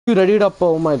You ready it up?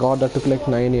 Oh my god, that took like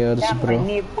 9 years, bro.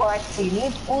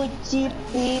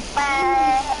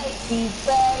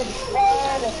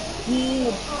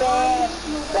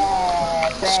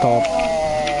 Stop.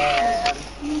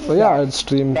 Oh yeah, it's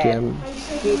stream cam.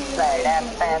 Oh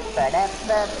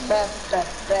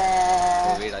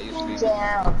wait, are you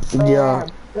streaming? Yeah.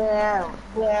 Gaming.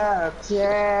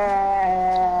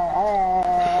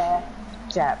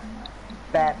 Shut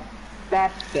up.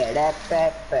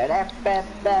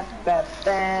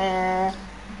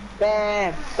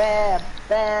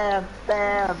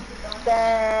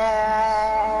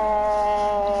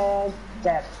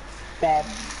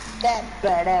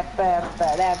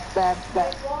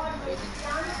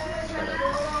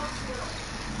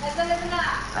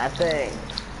 Nothing.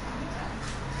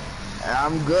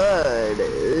 I'm good.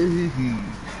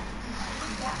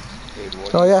 Wait,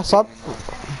 what are Oh you yeah, stop. streaming on?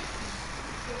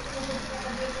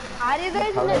 Are you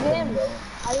guys in a game?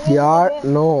 Are you guys Yeah, in a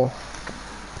game? no.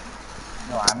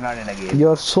 No, I'm not in a game.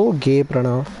 You're so gay,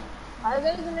 Pranav. Are you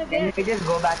guys in a Can game? we just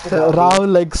go back to the lobby? Rahul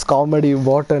likes comedy.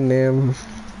 What a name.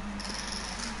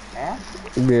 Eh?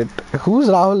 Wait, who's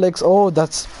Rahul likes? Oh,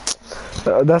 that's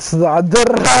the other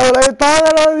Rahul. I thought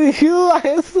that was you. I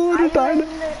am so Are you guys retarded.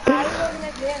 in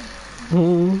a game?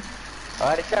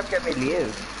 Or Rishabh, can we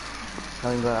leave?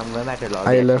 I'm going back to the lobby.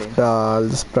 I actually. left.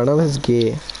 This Pranav is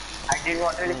gay. I didn't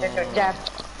want to listen to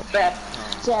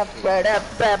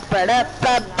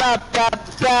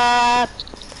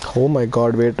Oh my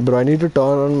god, wait, bro. I need to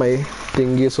turn on my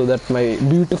thingy so that my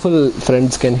beautiful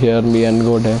friends can hear me and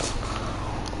go deaf.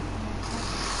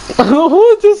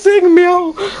 Who's just saying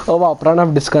meow? Oh wow,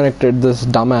 Pranav disconnected this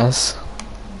dumbass.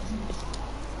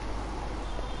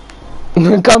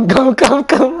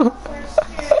 come.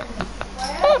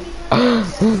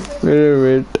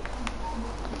 Wait.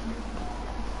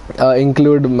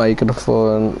 Include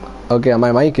microphone. Okay,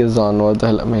 my mic is on. What the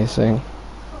hell am I saying?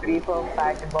 3 for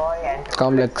fat boy and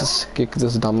Come, let's kick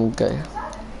this dumb guy.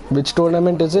 Which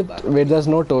tournament is it? Wait, there's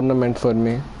no tournament for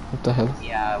me. What the hell?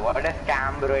 yeah, what a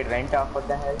scam, bro! It went off. What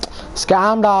the hell?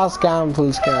 Scam,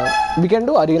 full scam. We can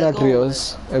do arena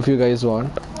trios if you guys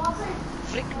want.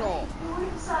 Frick no!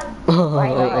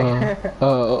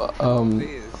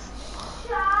 Please.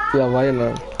 Yeah, why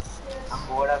not? I'm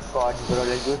bored of squads, bro.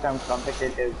 Let's do some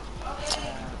competitive.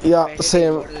 Yeah,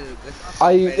 same.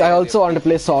 I also want to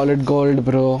play solid gold,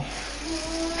 bro.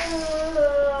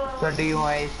 So do you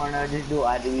guys wanna just do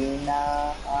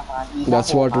arena?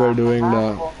 That's what we're doing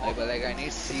now. But like I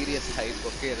need serious hype,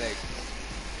 okay?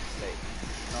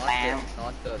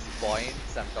 Not the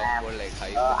points. I'm talking about like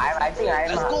hype. I think I'm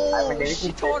Let's a go!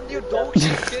 division Shit on you, dog shit!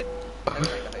 That kind of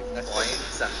hype. That's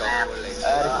points. I'm talking about like.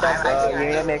 Rishabh, you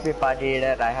need to make me party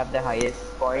leader. I have the highest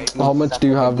point. How much do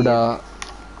you have, da?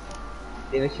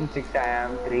 Division 6 I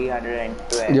am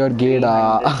 312. You're gay,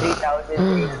 da.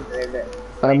 3,300.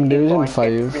 I'm division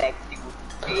 5.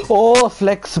 Oh,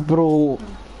 flex, bro. Wanna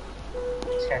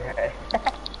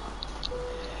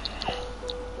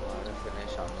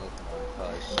finish Anup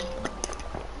montage.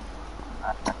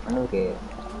 Okay.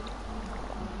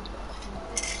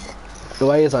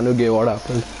 Why is Anu gay? What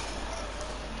happened?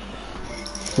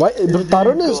 Why? Bro,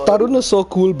 Tarun is so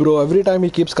cool, bro. Every time he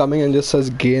keeps coming and just says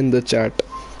gay in the chat.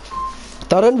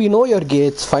 Tarun, we know you're gay.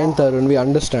 It's fine, Tarun. We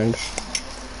understand.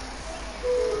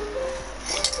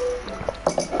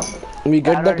 We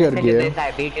get that you're gay. This,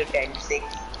 I beat you 10-6.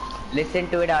 Listen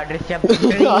to it, Rishabh.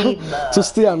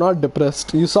 Susti, I'm not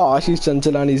depressed. You saw Ashish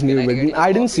Chanchalani's new wig.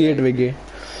 I didn't see it, Wiggy.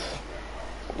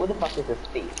 Who the fuck is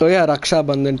 50? Oh yeah, Raksha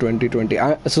Bandhan 2020.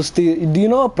 Susti, do you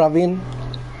know Praveen?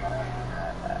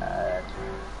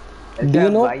 Do you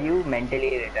know? Are you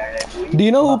mentally retarded? Do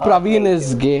you know who Praveen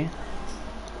is gay?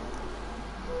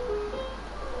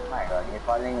 Oh my god, you're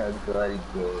calling a girl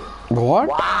gay. What?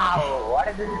 Wow, what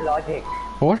is this logic?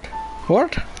 What?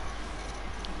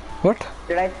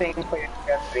 Should I sing for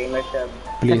your stream, Rishabh?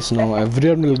 Please, no.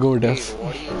 Everyone will go deaf.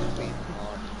 What do you stream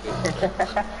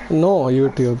on? No,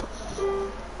 YouTube.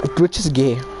 Twitch is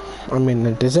gay. I mean,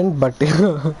 it isn't, but.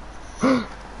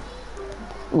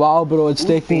 Wow, bro, it's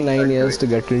taking 9 years to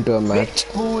get into a match.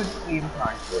 Who streams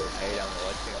on Twitch? I'm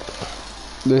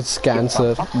watching. This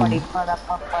cancer.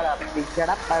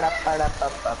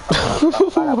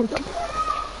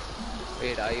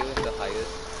 Wait, are you in the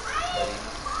highest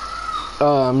arena?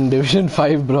 I'm Division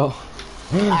 5, bro.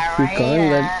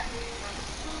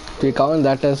 We count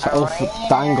that as. Oh,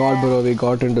 thank God, bro, we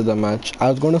got into the match. I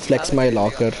was going to flex my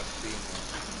locker.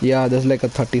 Yeah, there's like a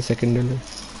 30-second delay.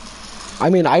 I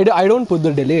mean, I don't put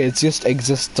the delay, it just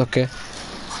exists, okay?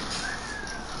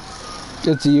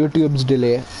 It's YouTube's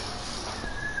delay.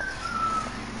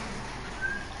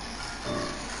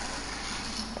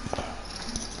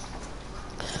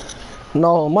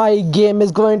 No, my game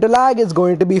is going to lag, it's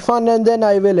going to be fun, and then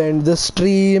I will end the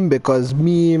stream because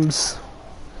memes.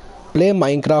 Play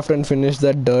Minecraft and finish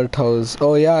that dirt house.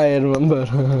 Oh yeah, I remember.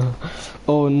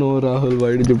 Oh no, Rahul,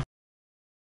 why did you...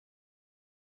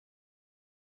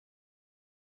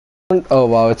 Oh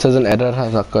wow, it says an error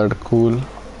has occurred. Cool.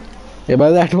 Yeah,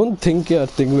 but I don't think your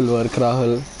thing will work,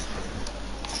 Rahul.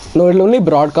 No, it'll only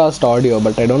broadcast audio,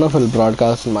 but I don't know if it'll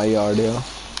broadcast my audio.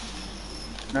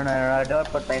 No, don't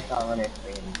put my song on your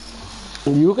screen.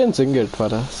 You can sing it for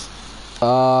us.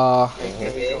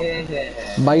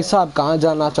 भाई साहब कहाँ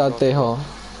जाना चाहते हो?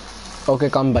 Okay,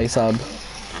 come भाई साहब.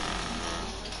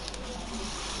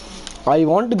 I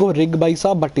want to go rig भाई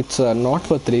साहब, but it's not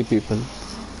for 3 people.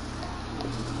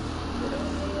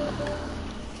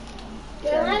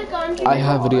 I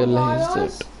have realized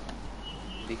it.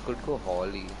 We could go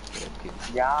Holly. Okay.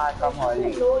 Yeah, come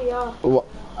Holly.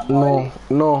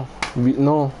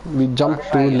 No, we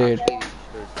jumped too late.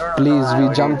 Please, we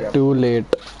jumped too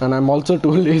late, and I'm also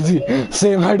too lazy.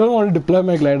 Same, I don't want to deploy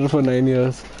my glider for 9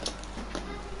 years.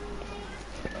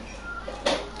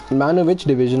 Manu, which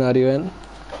division are you in?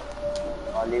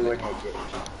 Hollywood Hedges.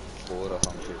 4 or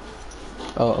something.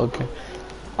 Oh, okay.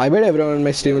 I bet everyone in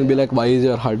my stream will be like, why is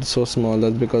your HUD so small?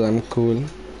 That's because I'm cool.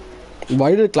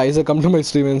 Why did Kleiser come to my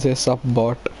stream and say, sup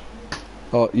bot?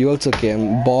 Oh, you also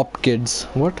came. Bop Kids.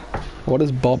 What? What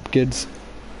is Bop Kids?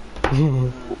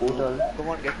 Come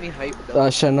on, get me hyped.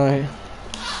 Shenoy.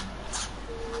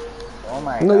 Oh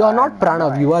my No, god. you are not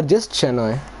Pranav. You are just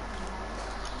Shenoy.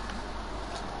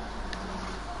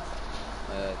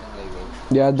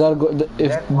 Yeah, they're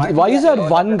why is there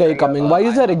one guy coming? Why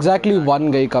is there exactly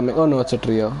one guy coming? Oh no, it's a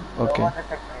trio. Okay.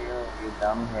 You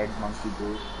dumb head monkey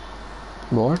dude.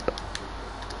 What?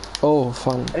 Oh,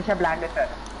 fun. Rishabh landed, sir.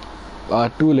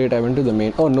 Too late. I went to the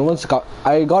main. Oh, no one's.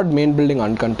 I got main building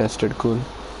uncontested. Cool.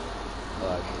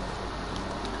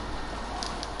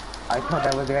 I thought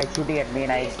I was the guy shooting at me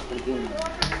and I freaking...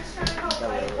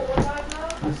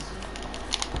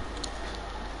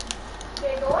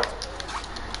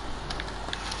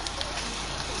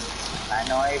 I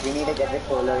know, we need to get this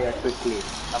solo here quickly.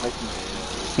 Come with me.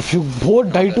 If you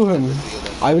both die to him,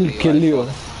 I will kill you.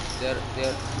 They're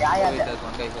Yeah, wait, there's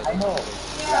one guy here. I know.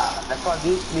 Yeah, that's what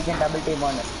we can double team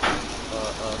on it.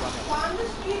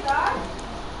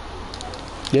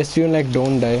 Yes, you like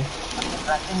don't die.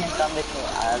 Rushing and come with me.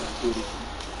 I have security.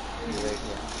 Right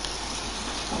here.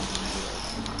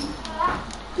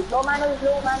 It's low, Manu is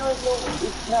low, Manu is low.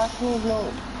 It's not me is low.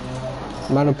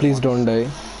 Manu, please don't die.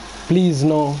 Please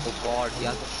no. Oh god, he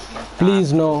has a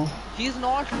Please no. He's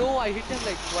not low, I hit him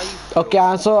like twice.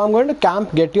 Okay, so I'm going to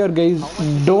camp. Get your guys.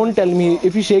 Don't tell me.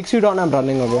 If he shakes you down, I'm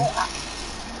running away.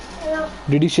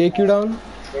 Did he shake you down?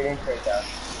 They didn't take out.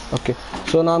 Okay.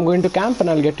 So now I'm going to camp and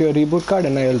I'll get your reboot card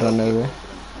and I'll run away.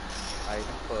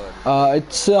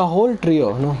 It's a whole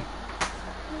trio, no?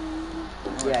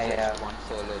 Yeah. One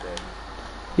solo there.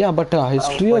 Yeah, but his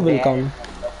trio will come.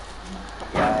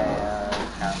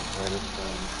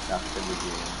 After the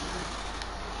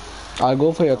game. I'll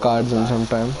go for your cards in some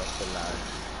time.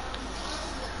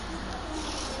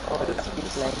 Oh,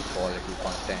 it's like Quality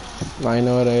content. I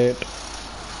know, right?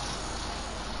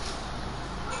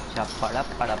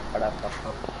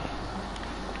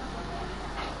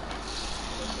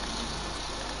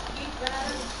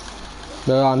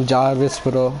 I'm Jarvis,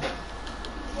 bro.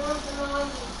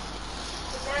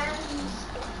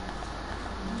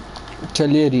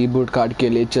 चलिए reboot card के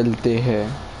लिए चलते हैं.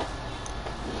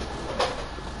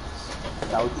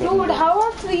 Dude, how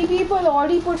are 3 people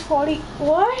already put 40?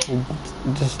 What?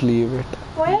 Just leave it.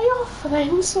 Why are your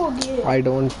friends so gay? I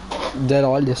don't. They're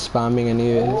all just spamming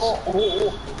anyways.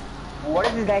 Oh. What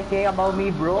does this guy say about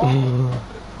me, bro?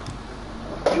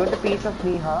 You're the piece of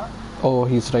me, huh? Oh,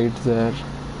 he's right there.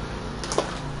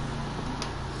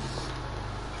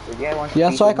 Yeah,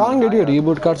 so I can't get you a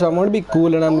reboot card, so I'm going to be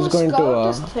cool and I'm just going to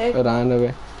run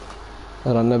away.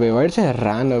 Run away. Why did I say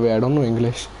ran away? I don't know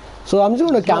English. So I'm just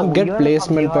going to camp, get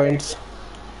placement points.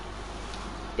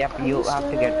 Yep, you have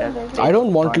to get that. I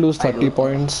don't want to lose 30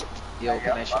 points. Yo,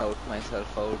 can I shout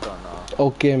myself out or not?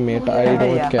 Okay, mate, I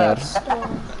don't care.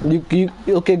 You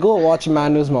okay? Go watch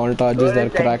Manu's montages. They're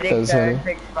cracked as hell.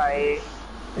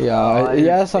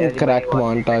 Yeah, some cracked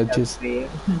montages.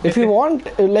 If you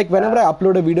want, like whenever I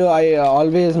upload a video, I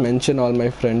always mention all my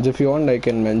friends. If you want, I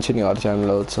can mention your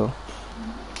channel also.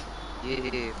 Yeah,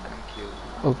 thank you.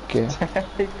 Okay.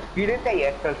 You didn't say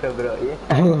yes also, bro. Yes,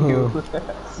 thank you.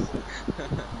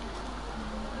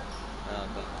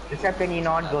 Except can you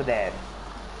not go there?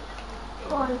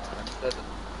 The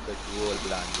dual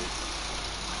language.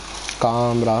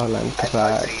 Calm, Rahul, I'm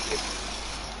cracked.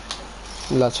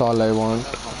 That's all I want.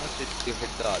 How much did you hit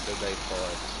the other guy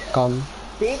for? Come.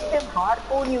 Take the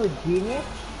harpoon, you genius.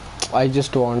 I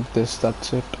just want this,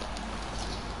 that's it.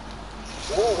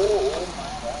 Oh my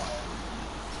god.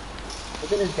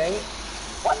 Look at this guy.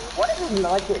 What is his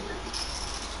logic?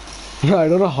 I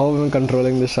don't know how I'm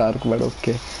controlling the shark, but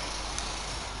okay.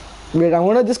 Wait, I'm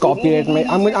gonna just copyright my.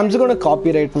 I'm just gonna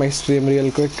copyright my stream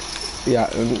real quick. Yeah,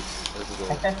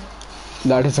 Let's go.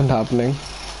 that isn't happening.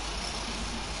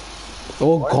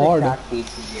 Oh What God. is the shark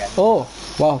teaching you? Oh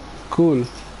wow, cool.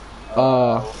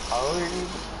 How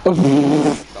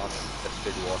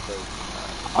Shark-infested waters.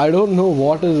 I don't know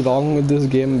what is wrong with this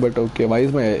game, but okay. Why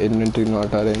is my inventory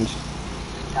not arranged?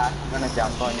 shark's gonna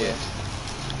jump on you.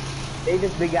 Take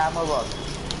this big ammo box.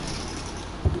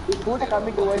 It's going to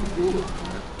come towards you.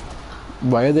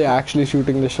 Why are they actually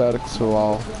shooting the sharks?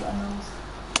 Wow.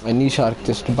 Any shark,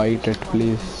 just bite it,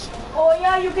 please. Oh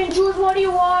yeah, you can choose what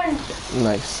you want.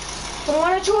 Nice. I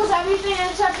want to choose everything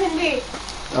except Hindi.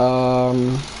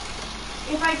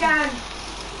 If I can.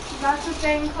 That's the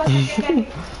thing. First I can get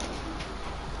it.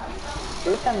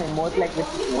 Do some emote like this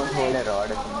won't hold a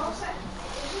rod or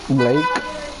something. Like.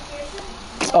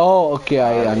 Oh, okay.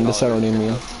 I understand what you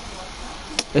mean.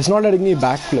 It's not letting me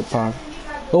backflip, huh?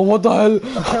 Oh, what the hell?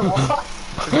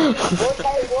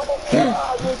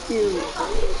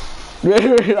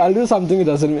 Wait, I'll do something it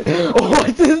doesn't mean. Oh,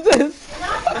 what is this?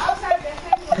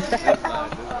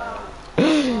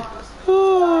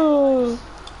 Oh.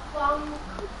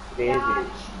 Crazy.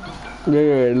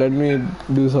 Wait, let me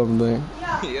do something.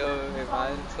 Yo,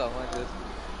 imagine someone just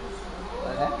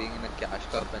imagine being in a cash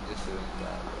cup and just doing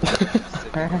that.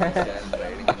 Sitting on a chair and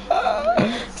riding a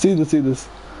shark. See this.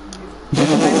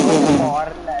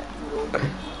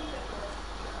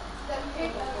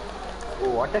 Oh,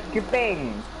 what a skipping!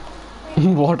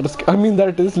 Water I mean,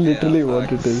 that is literally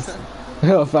what it is.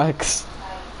 Yeah, facts.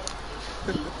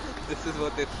 This is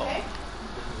what they thought.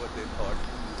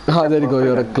 Ah, there you go,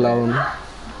 you're a clown.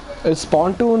 Is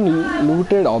pontoon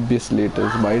looted? Obviously it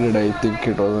is. Why did I think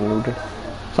it wasn't looted?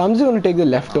 So I'm just gonna take the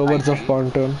leftovers of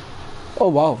pontoon. Oh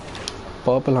wow.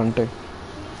 Purple hunting.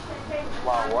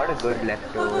 Wow, what a good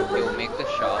leftover. You make the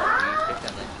shark eat it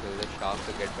and then kill the shark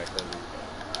to get better loot.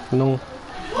 No.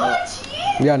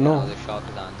 Yeah, Now no. the shark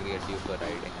is angry at you for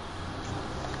riding.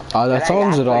 Ah, that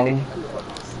sounds wrong.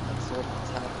 That's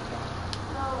what's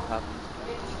happening.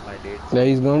 My date. Yeah,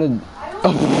 he's gonna.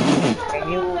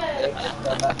 Can you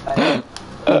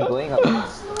keep going up?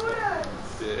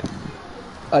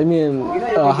 I mean,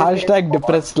 hashtag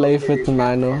depressed life with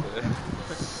Mano. They'll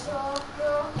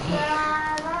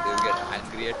get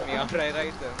angry at me after I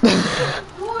ride them.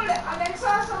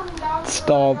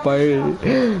 Stop,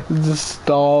 just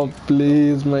stop,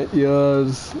 please, my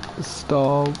ears.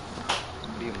 Stop.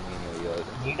 What do you mean your ears?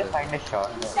 Need to find a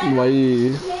shot. Why?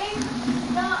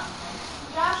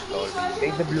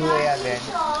 Take the blue AR again.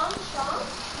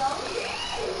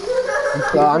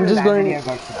 I'm just going. Here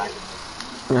got shot.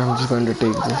 I'm just going to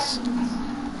take this.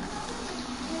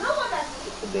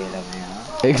 They love me,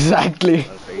 huh? Exactly.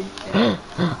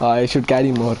 I should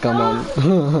carry more. Come on.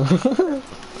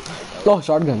 Oh,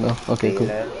 shotgun. Oh, okay, cool.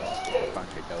 Taylor.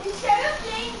 Can't hit out.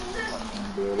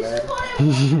 Taylor. I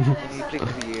need to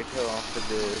create her after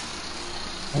this.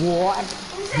 What?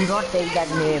 Do not take that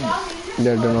name.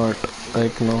 They do not.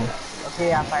 Like, no. Okay,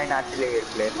 yeah, fine. Actually,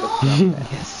 we'll play.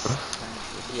 Yes.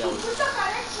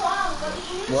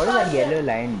 What is that yellow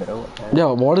line, bro?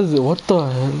 Yeah, what is it? What the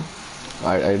hell?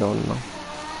 I don't know.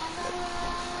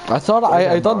 I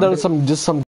thought there was just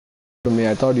some to me.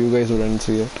 I thought you guys wouldn't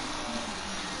see it.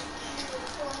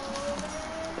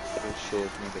 It shows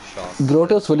me the shark.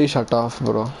 Grotto's fully shut off,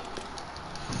 bro.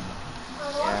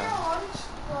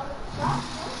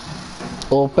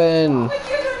 Open,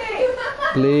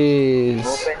 please.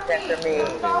 Open sesame.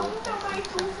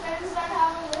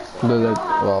 Do that.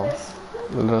 Wow,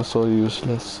 they're so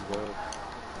useless.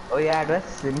 Oh yeah, it was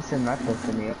Simpson, not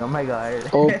Sesame. Oh my god.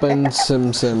 Open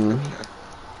Sim.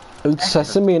 It's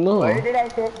Sesame, no? Why did I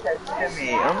say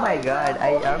Sesame? Oh my god,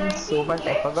 I am so much.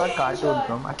 I forgot cartoon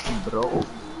so much, bro.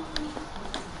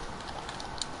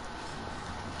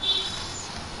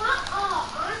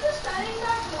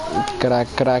 Crack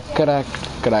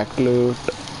loot.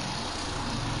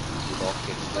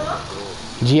 Rocket. Let's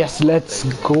go. Yes, let's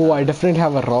go. I definitely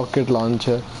have a rocket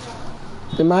launcher.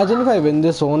 Imagine if I win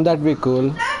this, won't that be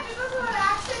cool?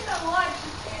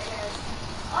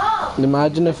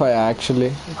 Imagine if I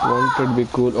actually, won't it be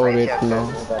cool? Oh wait, no.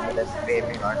 Just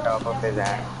scraping on top of his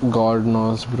hand. God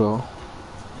knows, bro.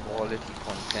 Quality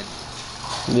content.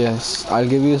 Yes, I'll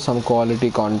give you some quality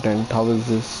content. How is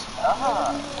this?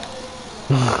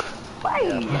 Why?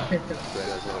 Yeah, 12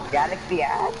 years old. Galaxy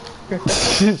ass.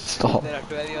 Stop. There are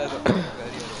 12 years old. 12 years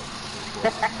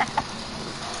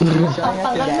old. Showing us the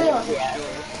Galaxy ass. Sure.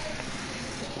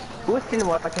 Who's still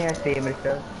watching your stream,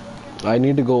 Mister? I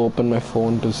need to go open my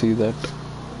phone to see that.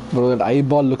 Bro, that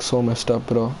eyeball looks so messed up,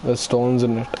 bro. There's stones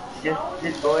in it.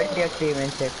 Just go into your stream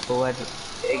and check who was.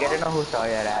 You gotta know who saw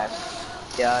your ass.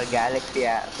 Your Galaxy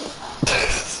ass.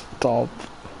 Stop.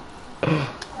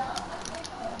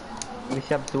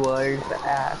 Bishop's World's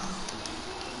ass.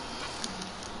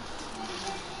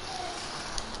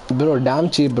 Bro, damn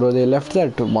cheap, bro. They left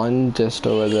that one chest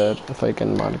over there, if I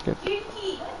can mark it.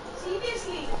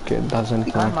 Okay, it doesn't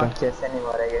You can't matter. mark chess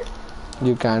anymore, I guess.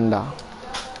 You can da.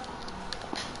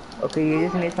 Okay, you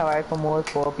just need to survive for more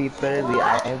 4 people.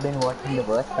 I have been watching the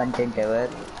worst content ever,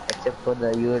 except for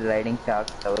the you riding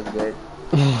sharks. That was good.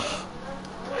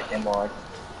 With the mods.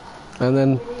 And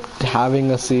then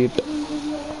having a seat.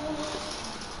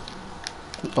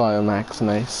 Oh, Max,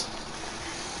 nice.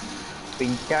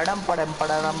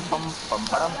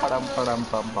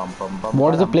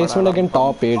 What is the placement again?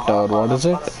 Top 8 or what is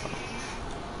it?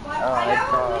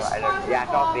 I don't. Yeah,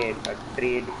 top 8.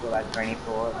 3 to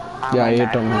 24. Yeah,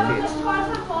 8 on me.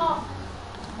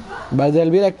 But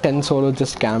there'll be like 10 solos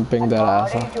just camping their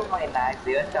ass off. According to my max,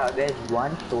 there's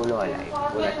one solo alive.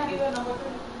 Oh, that's you.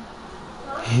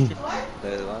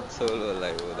 There's one solo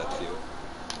alive. Oh, that's you.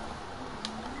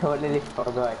 Totally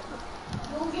forgot.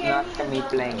 Not me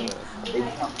playing.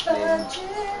 It's not playing.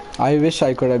 I wish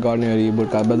I could have gotten your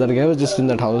reboot card, but that guy was just in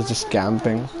that house just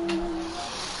camping.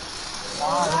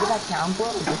 Wow, look at that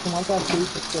camper. This one also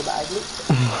has so badly.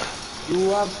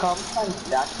 You have come from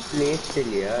that place till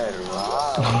here.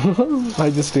 Wow. I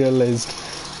just realized.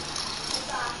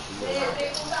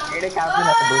 Need a captain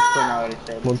at the bush for now,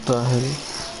 itself. What the hell?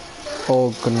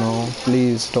 Oh no,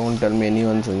 please don't tell me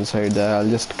anyone's inside there, I'll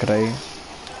just cry. You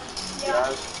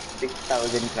have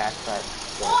 6,000 crash pads.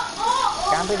 So,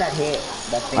 camp in that hay.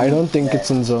 That thing I don't think there. it's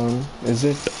in zone, is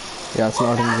it? Yeah, it's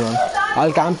not in zone.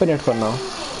 I'll camp in it for now.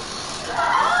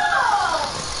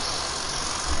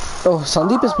 Oh,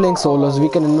 Sandeep is playing solos, we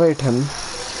can invite him. Use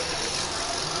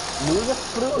a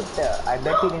fruit. I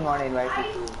bet he didn't want to invite you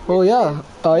too. Oh yeah,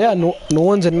 yeah, no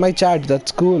one's in my chat,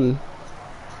 that's cool.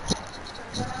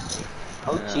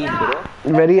 How cheap, bro.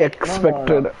 Very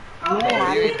expected. You have to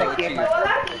spectate my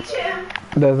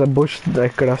There's a bush that I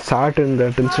could have sat in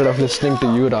that instead of listening to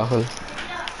you, Rahul.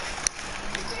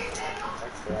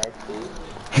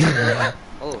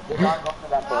 Oh, Do not go for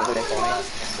that purple coin.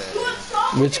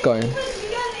 Which coin?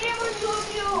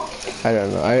 I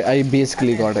don't know, I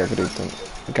basically got everything.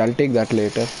 Okay, I'll take that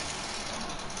later.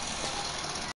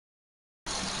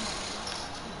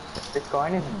 This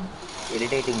coin is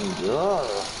irritating you.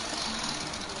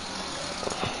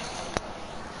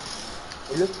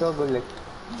 It looks so good, like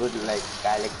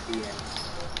Galaxy, and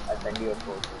I'll send you a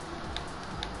photo.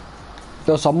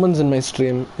 So someone's in my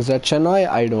stream. Is that Chennai?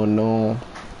 I don't know.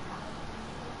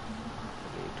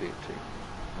 wait.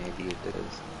 Maybe it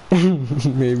is.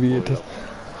 Maybe it is.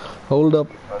 Hold up.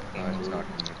 No, it's not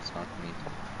me. It's not me.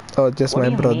 Oh, just What my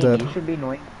do you brother. mean? You should be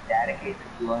knowing directly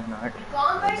that you are not.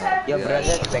 Your Yeah, brother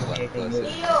it's one spectating you.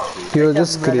 person. He was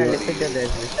just Brother, screaming. listen to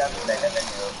this. Rishabh's better than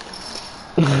you.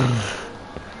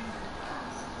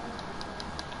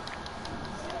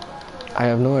 I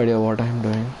have no idea what I am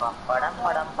doing. I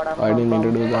didn't mean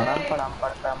to do that.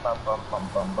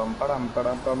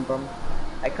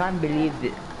 I can't believe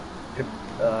this.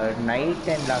 Knight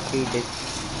and Lucky did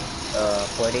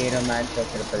Korean romance for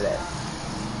Triple S.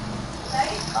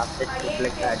 After Triple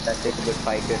had such a good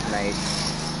fight with Knight.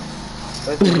 It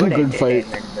was good Good fight.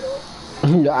 entertainment,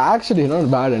 bro. Yeah, actually, not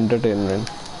bad entertainment.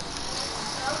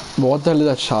 What the hell is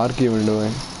that shark even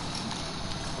doing?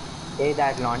 Take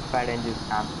that launch pad and just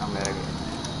camp somewhere again.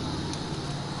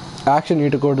 I actually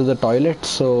need to go to the toilet,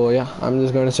 so yeah, I'm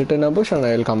just going to sit in a bush and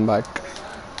I'll come back.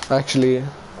 Actually,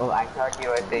 Oh, I thought you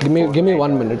were saying. give me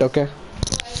 1 minute, okay?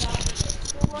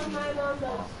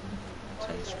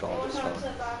 Stop.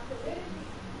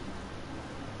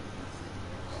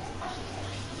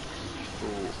 So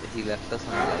he left us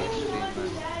on a live stream and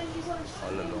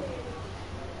all alone.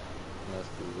 That's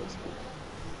cool.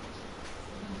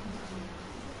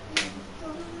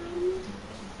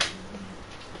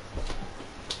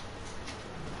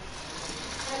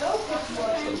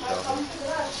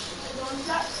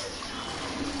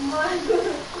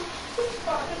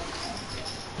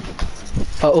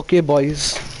 Okay,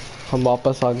 boys. हम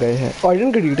वापस आ गए हैं. Oh, I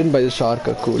didn't get eaten by the shark.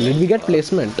 Cool. Did we get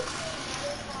placement?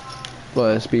 Oh,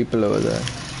 there's people over there.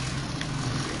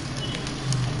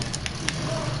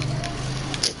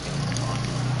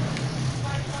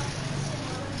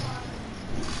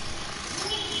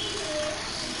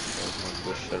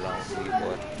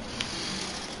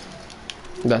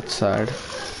 That's sad.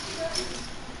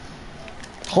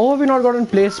 How have we not gotten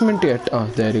placement yet? Oh,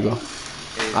 there you go.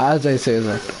 As I say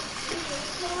that.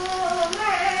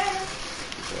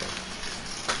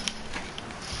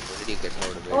 What did you get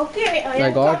out of it? Okay,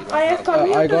 I got- I have come I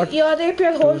here got to ear rape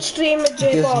your whole stream with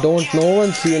Jacob. Just don't. No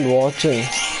one's seen watching.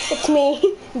 It's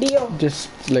me, Dio. Just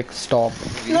like stop.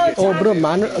 No, it's Oh, not. bro,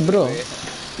 man, bro.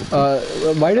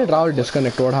 Why did Rahul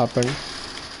disconnect? What happened?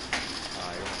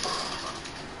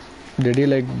 Did he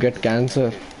like get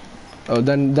cancer? Oh,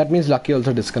 then that means Lucky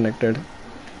also disconnected.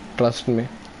 Trust me.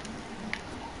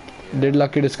 Did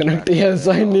Lucky disconnect? Yes,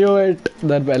 I knew it.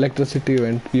 That electricity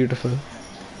went. Beautiful.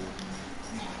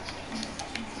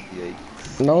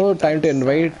 Yikes. Now time to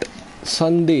invite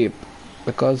Sandeep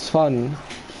because fun.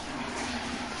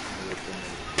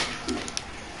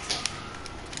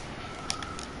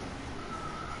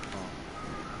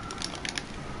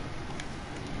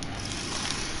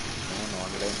 Someone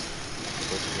online.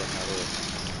 Go to another.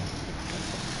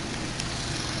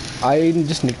 I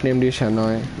just nicknamed you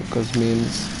Shanoy because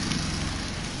memes.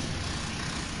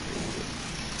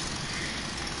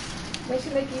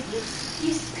 Basically,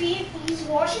 he's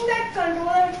washing that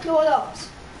controller with close-ups.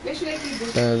 Basically,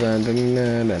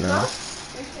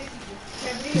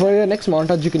 For your next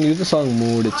montage, you can use the song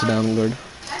Mood. It's damn good.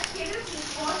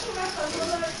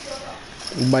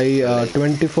 By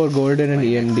 24 Golden and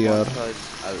EMDR.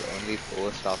 I'll only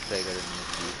post after I get a new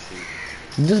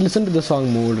PC. Just listen to the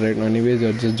song Mood right now. Anyways,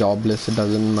 you're just jobless. It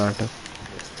doesn't matter.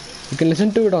 You can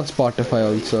listen to it on Spotify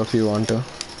also if you want to.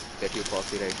 Get your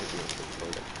copyright with you.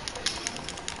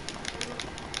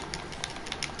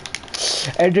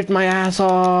 Edit my ass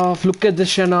off. Look at this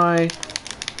Shanoy.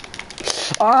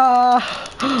 Ah.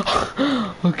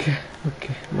 Okay.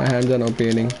 My hands are now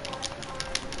paining.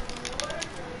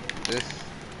 This.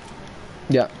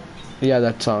 Yeah,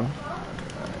 that song.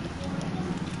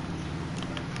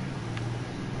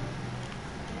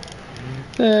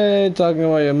 Hey, talking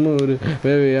about your mood,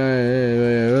 baby.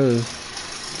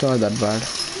 It's not that bad.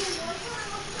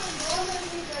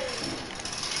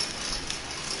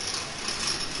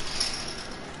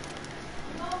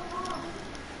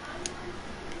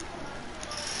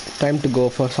 Time to go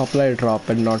for supply drop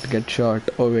and not get shot.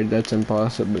 Oh wait, that's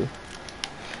impossible.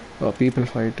 Oh, people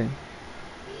fighting.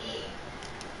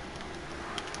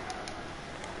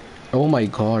 Oh my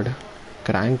god,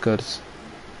 crankers.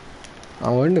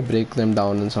 I'm going to break them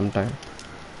down in some time.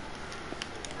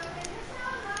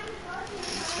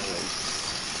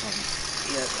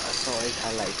 Yes, I saw it.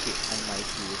 I like it. I might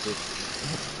use it.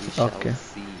 We shall Okay.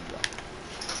 see.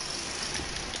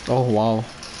 Oh wow.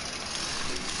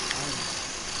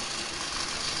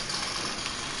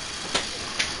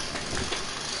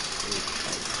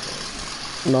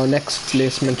 Now next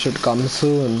placement should come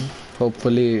soon.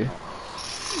 Hopefully.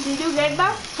 Did you get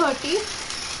that 30?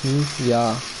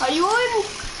 Yeah. Are you in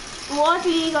what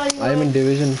league are you I'm in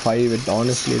Division 5. It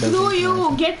honestly doesn't Do you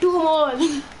matter. get 2 more?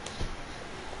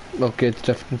 Okay, it's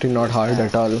definitely not hard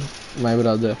at all. My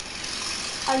brother.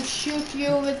 I'll shoot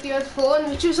you with your phone,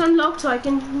 which is unlocked, so I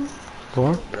can.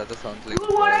 What? Brother sounds like. Dude,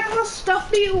 whatever stuff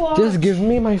do you want? Just give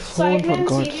me my phone for Sidemen,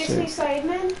 God's seriously, sake.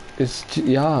 Sidemen?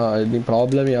 Yeah, the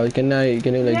problem. Yeah, can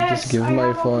you like Yes, just give I my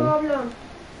have phone? a problem.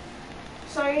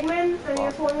 Sidemen, and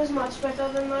your phone is much better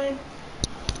than mine.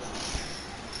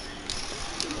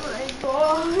 My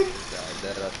God. Yeah,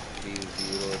 there are 3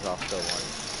 zeros after 1.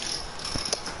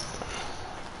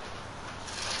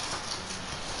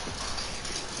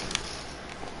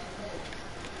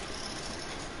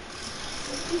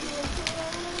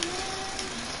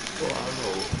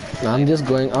 I'm just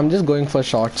going for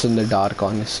shots in the dark,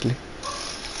 honestly.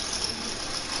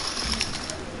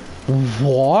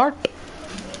 What?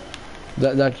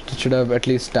 That should have at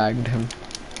least tagged him.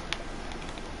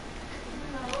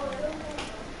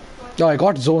 Oh, I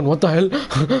got zone. What the hell?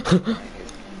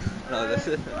 No, this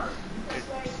is.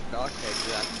 It's not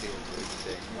exactly a good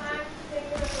thing.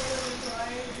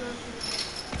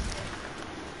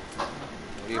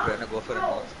 Are you trying to go for a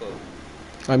non-scope?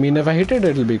 I mean, if I hit it,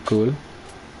 it'll be cool.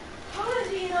 How does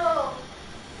he know?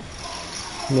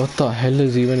 What the hell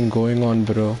is even going on,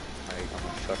 bro?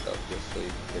 Shut up just so you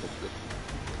can get a clip.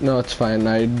 No, it's fine.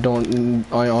 I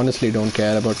honestly don't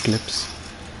care about clips.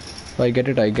 If I get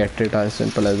it, I get it. As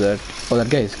simple as that. Oh, that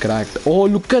guy is cracked. Oh,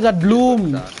 look at that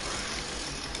bloom!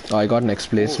 Oh, I got next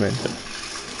placement. That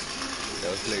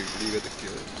was like really with the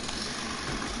cure.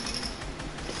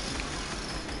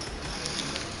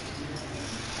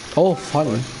 Oh, fun.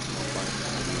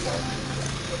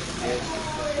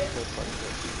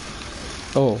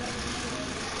 Oh.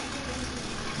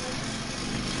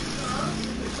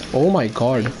 Oh my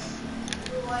god.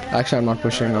 Actually, I'm not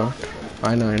pushing out.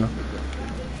 I know.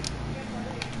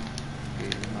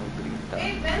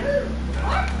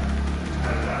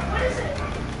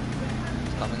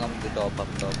 going up the top, up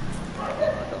top.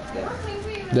 Going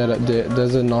on top there.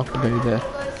 There's a knocked guy there.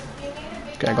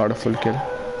 Okay, I got a full kill.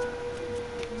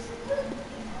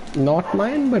 Not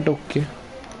mine, but okay.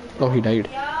 Oh, he died.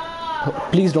 Oh,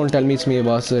 please don't tell me it's me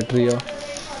boss trio.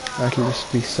 That will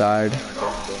just be sad. Don't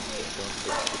get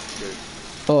killed.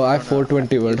 Oh, I have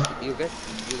 420 wood. You get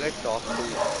top 2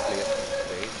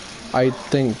 placements, right? I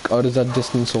think, or is that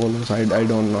just in solos? I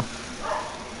don't know.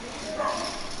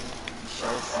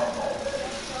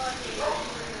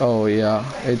 Oh yeah,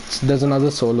 there's another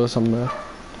solo somewhere.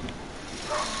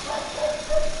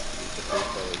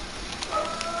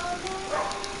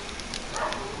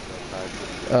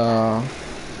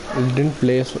 It didn't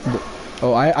place.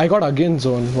 Oh, I got again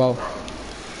zone. Wow.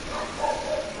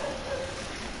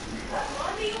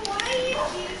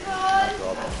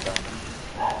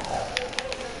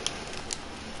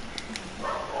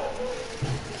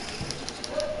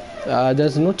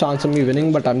 There's no chance of me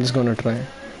winning, but I'm just gonna try.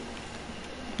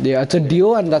 Yeah, it's a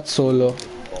duo and that's solo.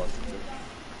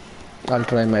 I'll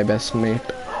try my best, mate.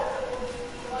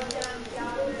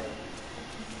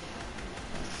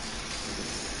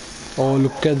 Oh,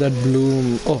 look at that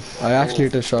bloom. Oh, I actually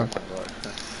hit a shot.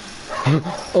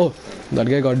 Oh, that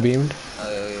guy got beamed.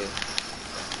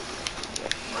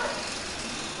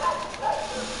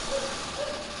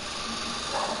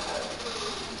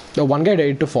 The one guy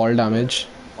died to fall damage.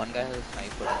 One guy has a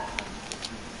sniper.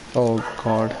 Oh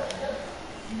god.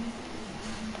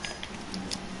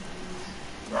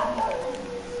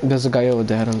 There's a guy over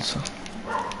there also.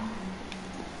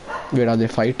 Wait, are they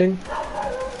fighting?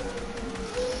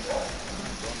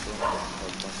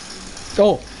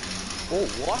 Oh! Oh,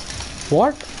 what?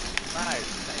 What? Nice.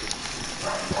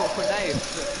 Oh, nice.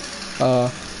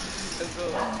 Let's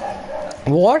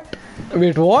go. What?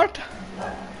 Wait, what?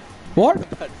 What?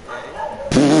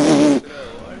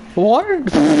 What?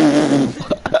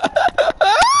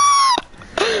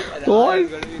 What? He's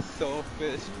gonna be so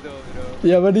pissed though, bro.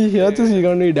 Yeah, but he hears this, he's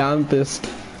gonna be damn pissed.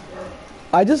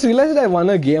 I just realized I won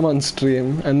a game on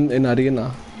stream and in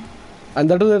arena. And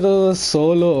that was a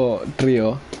solo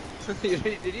trio. Did you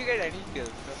get any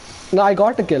kills? No, I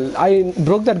got a kill. I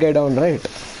broke that guy down, right?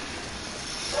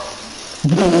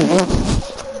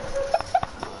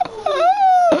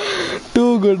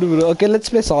 Too good, bro. Okay, let's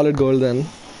play solid gold then.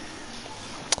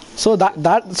 So that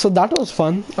was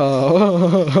fun.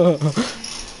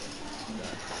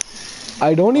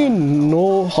 I don't even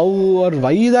know how or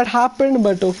why that happened,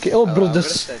 but okay. Oh, bro, I'm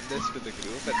this gonna send this to the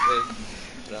group and say,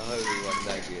 Rahul, we won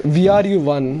that game. VRU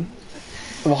won.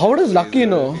 How does Lucky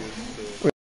know?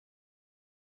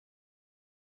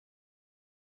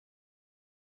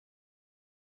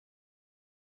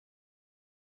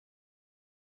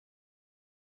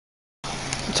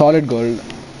 Solid gold.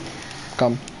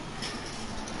 Come.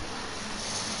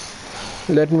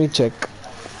 Let me check.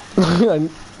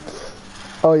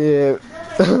 Oh yeah.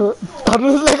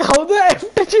 Tarun's like, how the F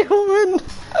did you win?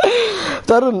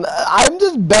 Tarun, I'm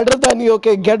just better than you.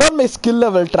 Okay, get on my skill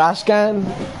level, trash can.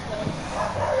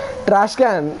 Trash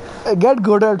can. Get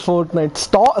good at Fortnite.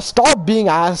 Stop being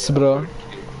ass, bro.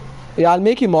 Yeah, I'll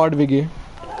make you mod, Viggy.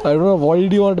 I don't know why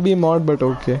do you want to be mod, but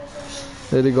okay.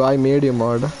 There you go. I made you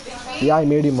mod. Yeah, I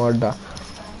made you mod.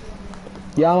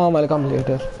 Yeah, mom, I'll come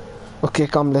later. Okay,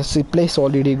 come. Let's see. Play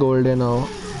Solid Gold now.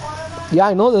 Yeah,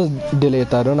 I know there's delay,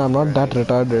 Tarun. I'm not that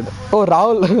retarded. Oh,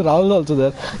 Rahul. Rahul's also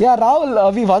there. Yeah,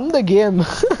 Rahul, we won the game.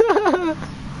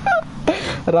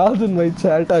 Rahul's in my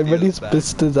chat. I bet he's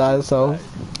pissed his ass out.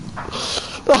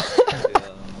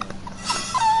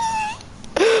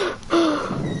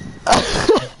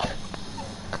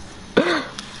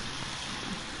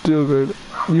 Too good.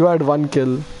 You had one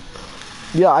kill.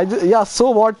 Yeah,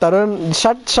 so what, Tarun?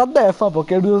 Shut the F up,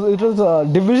 okay? It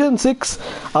was Division 6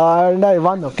 and I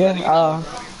won, okay? You can't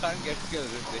get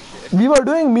kills with this shit. We were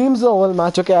doing memes the whole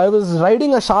match, okay? I was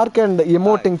riding a shark and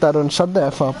emoting, Tarun. Shut the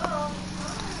F up. Me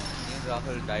and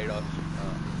Rahul died off.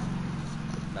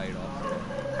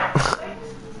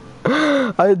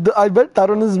 I bet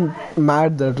Tarun is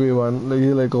mad that we won. Like,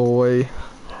 he's like, oh, why?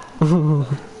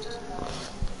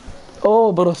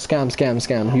 Oh, bro,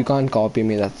 scam. You can't copy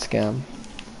me, that's scam.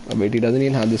 Wait, he doesn't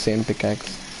even have the same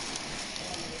pickaxe.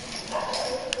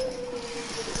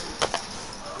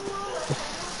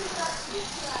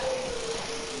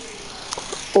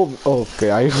 Oh,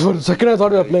 okay. For a second I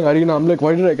thought we were playing arena. I'm like,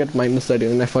 why did I get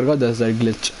 -30? And I forgot there's that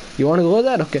glitch. You want to go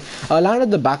there? Okay. I'll land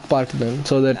at the back part then,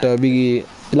 so that we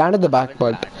land at the back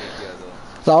part.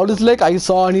 Rahul is like, I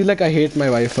saw, and he's like, I hate my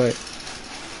Wi-Fi.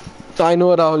 I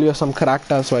know, Rahul, you have some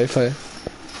cracked ass Wi-Fi.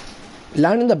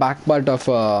 Land in the back part of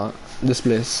this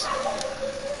place.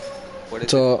 What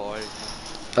is So, it called?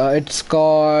 It's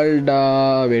called.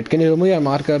 Wait, can you remove your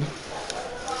marker?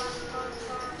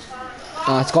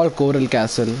 It's called Coral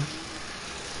Castle.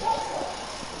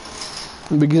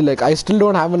 Because like I still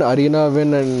don't have an arena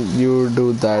win, and you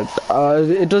do that.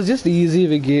 It was just easy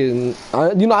begin.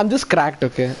 You know, I'm just cracked.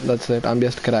 Okay, that's it. I'm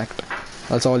just cracked.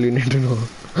 That's all you need to know.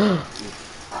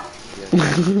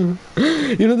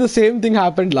 You know, the same thing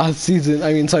happened last season.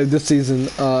 I mean, sorry, this season.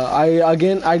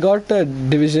 I got a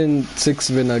Division 6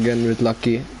 win again with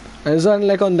Lucky. And it's on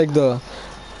like the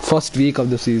first week of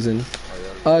the season.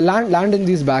 Land in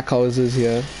these back houses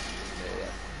here,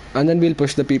 and then we'll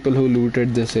push the people who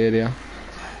looted this area.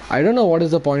 I don't know what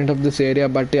is the point of this area,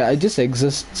 but yeah, it just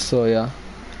exists. So yeah.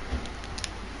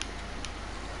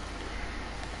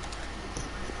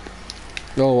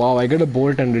 Oh wow, I got a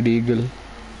bolt and a eagle.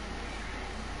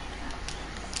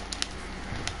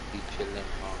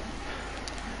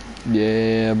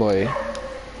 Yeah, boy.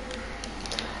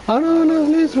 I don't know,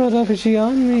 please throw the fishy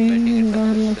on me.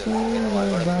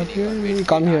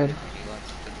 Come here.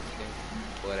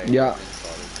 Yeah.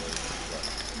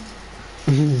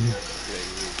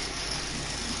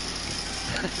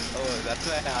 Oh, that's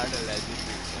why I had a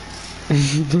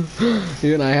legendary.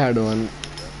 Even I had one.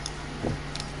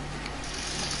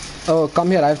 Oh,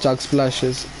 come here, I have chug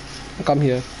splashes. Come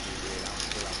here.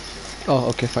 Oh,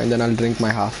 okay, fine, then I'll drink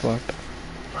my half pot.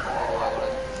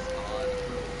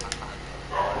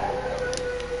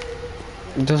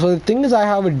 So the thing is, I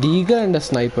have a deagle and a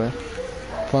sniper.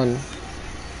 Fun.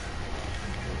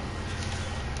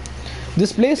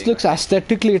 This place looks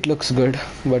aesthetically, it looks good,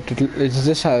 but it's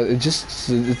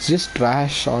just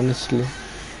trash, honestly.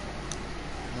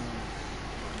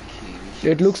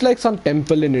 It looks like some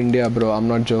temple in India, bro. I'm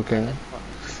not joking.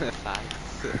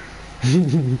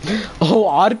 Oh,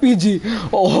 RPG.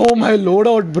 Oh, my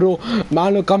loadout, bro.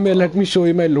 Man, come here. Let me show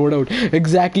you my loadout.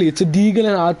 Exactly. It's a deagle,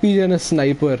 an RPG, and a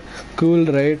sniper. Cool,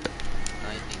 right?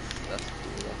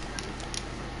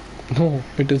 No,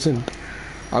 it isn't.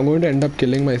 I'm going to end up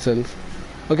killing myself.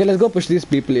 Okay, let's go push these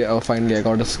people here. Oh, finally, I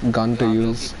got a gun to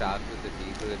use.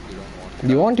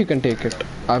 You want, you can take it.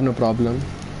 I have no problem.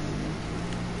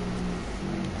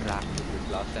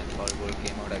 Last time Rahul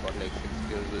came out, I got like 6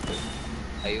 kills with it.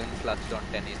 I even clutched on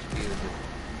 10 HP with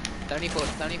it.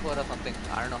 74 or something.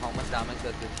 I don't know how much damage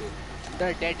does this do.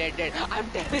 Dead. I'm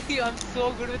telling you, I'm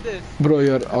so good with this. Bro,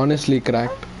 you're honestly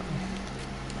cracked.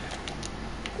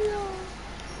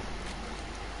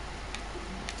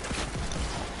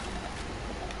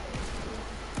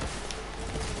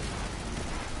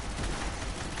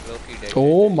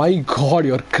 Oh my god,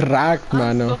 you're cracked,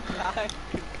 man.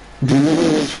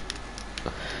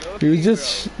 You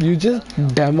just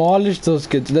demolished those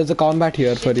kids. There's a combat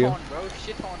here for you.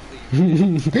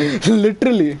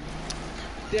 Literally.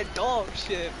 They're dog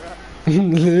shit, bro.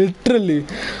 Literally.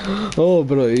 Oh,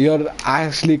 bro, you're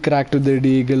actually cracked with the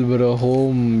deagle, bro.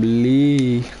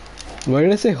 Homely. Why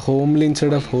did I say homely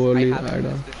instead of holy? I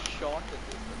don't.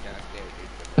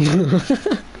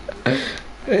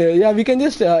 Yeah, we can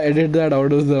just edit that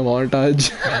out of the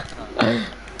montage.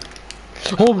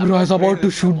 Oh, bro, I was about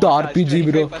to shoot the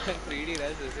RPG, bro.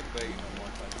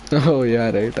 Oh, yeah,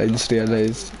 right. I just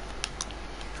realized.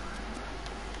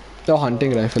 The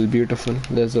hunting rifle, beautiful.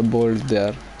 There's a bolt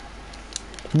there.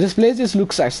 This place just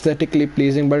looks aesthetically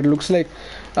pleasing, but it looks like.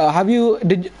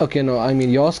 Okay, no, I mean,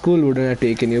 your school wouldn't have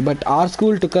taken you, but our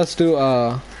school took us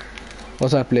to.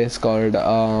 What's that place called?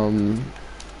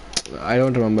 I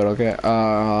don't remember. Okay.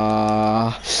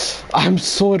 I'm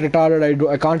so retarded.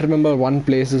 I can't remember one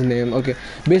place's name. Okay.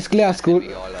 Basically,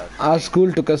 our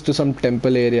school took us to some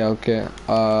temple area. Okay.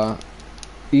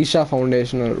 Isha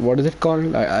Foundation, or what is it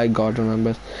called? I got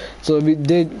remember. So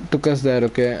they took us there.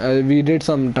 Okay. We did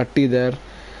some tutty there.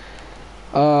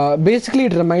 Basically,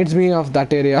 it reminds me of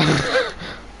that area.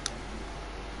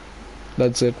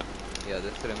 That's it. Yeah,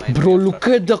 this reminds bro, look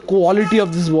at the quality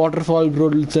of this waterfall, bro.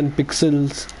 It's in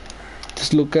pixels.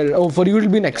 Just look at it. Oh, for you it'll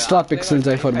be an extra pixels,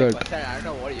 I forgot. I don't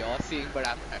know what you're seeing, but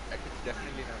it's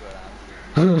definitely not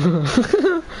what I'm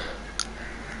seeing.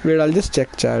 Wait, I'll just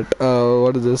check chat.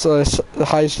 What is this?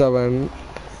 Hi, Shravan.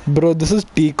 Bro, this is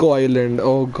Tico Island.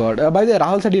 Oh god. By the way,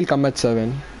 Rahul said he'll come at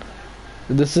 7.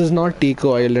 This is not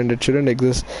Tico Island. It shouldn't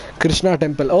exist. Krishna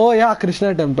Temple. Oh yeah,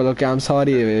 Krishna Temple. Okay, I'm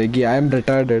sorry, Vegi. I am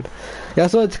retarded. Yeah,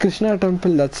 so it's Krishna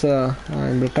Temple. That's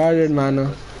I'm retarded,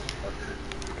 man.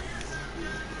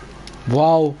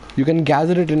 Wow, you can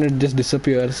gather it and it just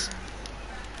disappears.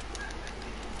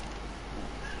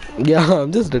 Yeah,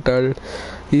 I'm just retarded.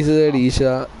 He said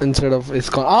Isha instead of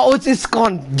ISKCON. Oh, it's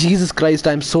ISKCON. Jesus Christ,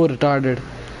 I'm so retarded.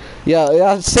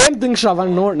 Yeah, same thing,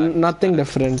 Shravan. No, nothing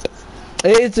different.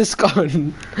 Hey, it's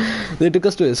ISKCON. They took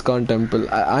us to ISKCON temple.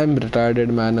 I'm retarded,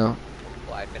 man. Oh,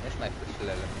 I finished my official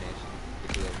elimination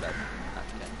because of that.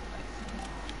 Okay,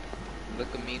 nice.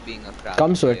 Look at me being a crap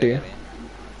Come, player, Sweaty. eh?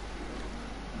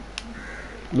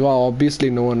 Wow,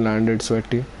 obviously no one landed,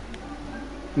 Sweaty.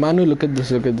 Manu, look at this,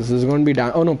 look at this. This is going to be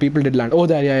down. Oh no, people did land. Oh,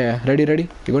 there, yeah. Ready? You're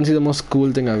going to see the most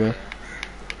cool thing ever.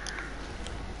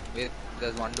 Wait,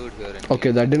 there's one dude here. Okay,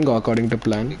 that didn't go according to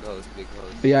plan. Big house, big house.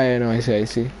 Yeah, no, I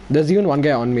see. There's even one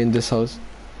guy on me in this house.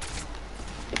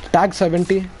 Tag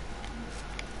 70. Wait.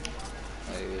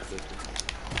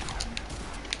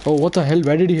 Oh, what the hell?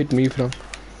 Where did he hit me from?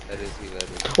 Where is he?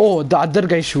 Oh, the other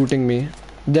guy shooting me.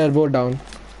 They're both down.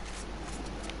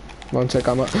 One sec,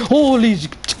 I'm holy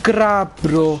crap,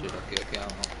 bro. Shit, okay, I'm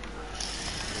out.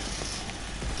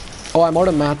 Oh, I'm out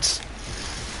of mats.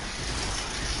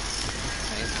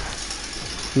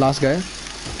 Nice. Last guy.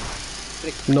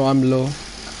 Frick. No, I'm low.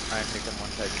 I take him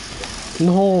one side.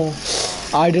 No,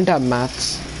 I didn't have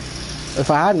mats. If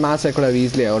I had mats, I could have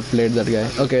easily outplayed that guy.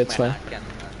 Okay, it's fine.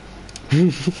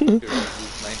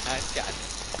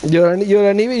 Your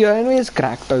enemy is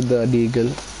cracked at the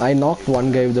deagle. I knocked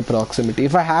one guy with the proximity.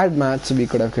 If I had mats, we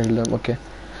could have killed him. Okay.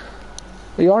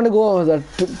 You want to go that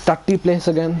 30 place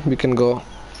again? We can go.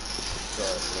 Sure,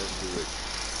 let's do it.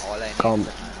 All I need Come. is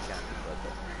a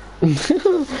hand cannon,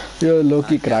 brother. You're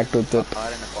low-key cracked with it. Or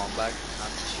in a combat,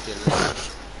 I'm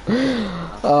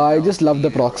chill. I just love the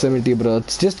proximity, bro.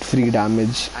 It's just free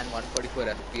damage. And 144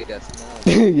 FPS,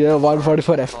 no. Yeah,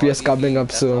 144 FPS All coming we up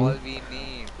need, soon. That's all we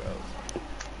need, bro.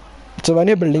 So when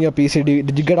you're building a PC,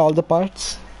 did you get all the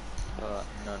parts? No.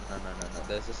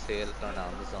 There's a sale on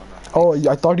Amazon. Oh,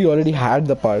 I thought you already had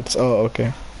the parts. Oh,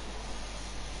 okay.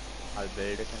 I'll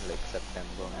build it in like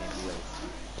September, maybe.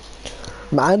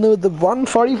 Man, with the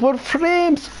 144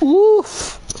 frames.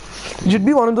 Oof. You should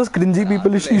be one of those cringy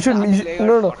people. You should.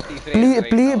 No.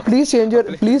 Please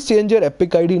change your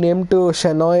Epic ID name to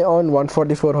Shenoy on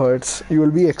 144 hertz. You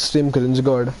will be extreme cringe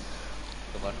god.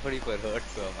 The 144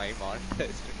 hertz, so my monitor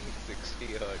is 60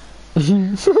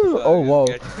 hertz. Oh wow.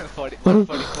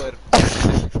 144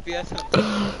 FPS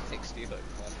and 60 hertz.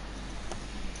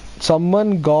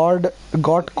 Someone got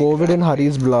COVID in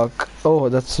Hari's block. Oh,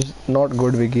 that's not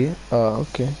good, Vicky.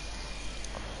 Okay.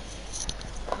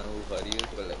 No, Hari is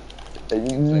well,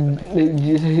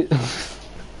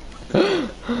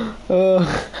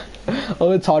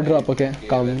 Oh, it's hot drop. Okay,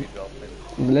 come.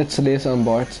 Let's lay some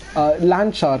bots.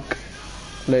 Land shark.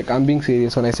 Like, I'm being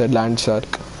serious when I said land shark.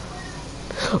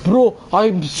 Bro,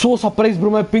 I'm so surprised, bro.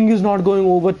 My ping is not going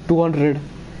over 200.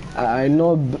 I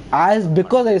know,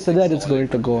 because I said that it's going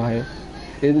to go high.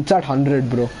 It's at 100,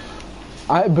 bro.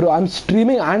 I'm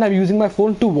streaming and I'm using my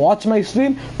phone to watch my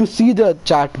stream to see the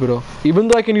chat, bro. Even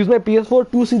though I can use my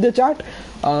PS4 to see the chat.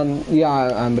 Yeah,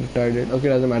 I'm retarded. Okay,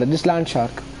 doesn't matter. Just land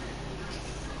shark.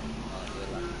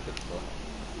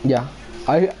 Yeah.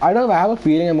 I don't know. I have a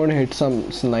feeling I'm going to hit some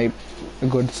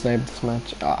good snipe this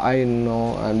match. I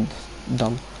know I'm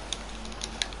dumb.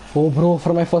 Oh, bro,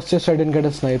 for my first chest I didn't get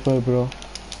a sniper, bro.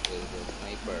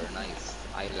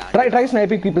 Try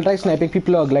sniping people. Try sniping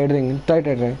people who are gliding.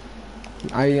 Try.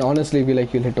 I honestly feel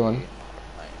like you'll hit one.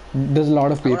 There's a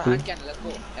lot of people. Let's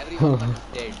go. Everyone is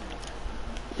dead.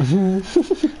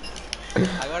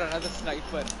 I got another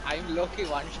sniper. I'm low-key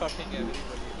one-shotting everybody.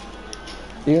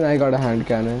 Even I got a hand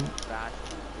cannon.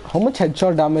 How much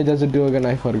headshot damage does it do again?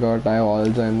 I forgot. I have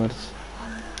Alzheimer's.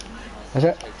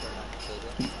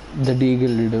 The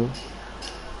deagle you do.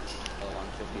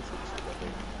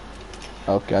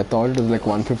 Okay, I thought it was like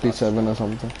 157 or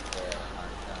something. I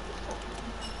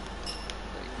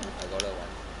got a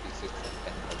 156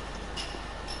 and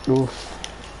 10. Oof.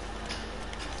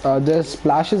 There's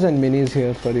splashes and minis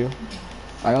here for you.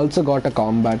 I also got a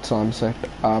combat, so I'm set.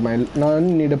 I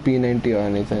don't need a P90 or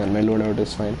anything, and my loadout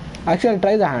is fine. Actually, I'll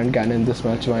try the hand cannon this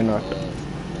match. Why not?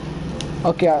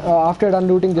 Okay, after done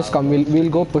looting, just come. We'll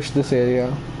go push this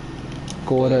area.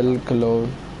 Coral, Clove.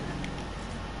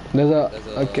 There's a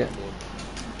okay.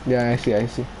 Yeah, I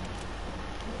see.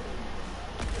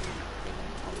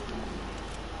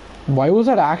 Why was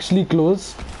that actually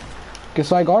close? Okay,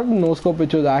 so I got a no scope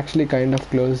which was actually kind of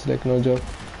close, like no joke.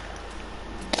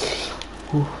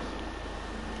 Whew.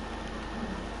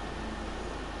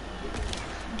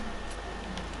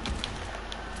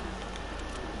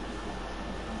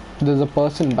 There's a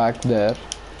person back there.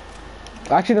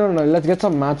 Actually, no, let's get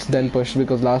some mats then push,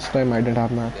 because last time I didn't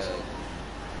have mats.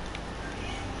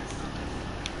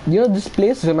 You know, this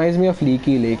place reminds me of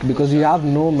Leaky Lake because you have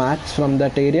no mats from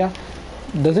that area.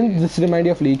 Doesn't this remind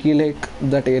you of Leaky Lake,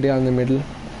 that area in the middle?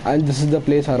 And this is the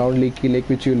place around Leaky Lake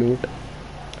which you loot.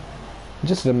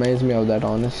 Just reminds me of that,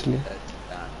 honestly.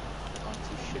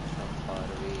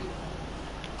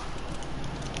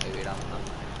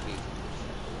 I'm increasing this.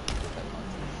 If I'm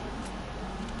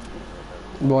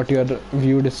not What your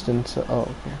view distance? Oh,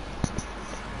 okay.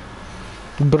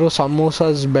 Bro,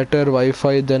 Samosa's better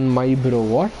Wi-Fi than my bro.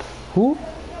 What? Who?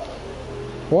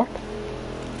 What?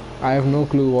 I have no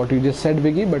clue what you just said,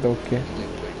 Viggy, but okay. like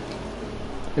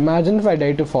 20. Imagine if I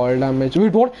die to fall damage.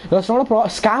 Wait, what? That's not a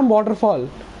scam waterfall.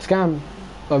 Scam.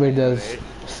 Oh wait, there's Right?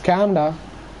 scam da.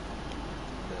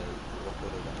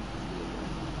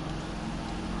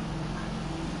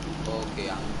 Okay,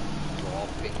 I'm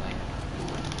dropping my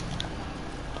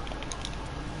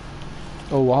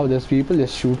Oh wow, there's people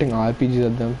just shooting RPGs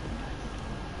at them.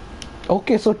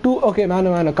 Okay, so okay,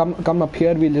 man, come up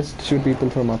here. We'll just shoot people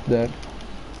from up there.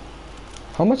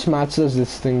 How much mats does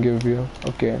this thing give you?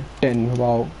 Okay, 10.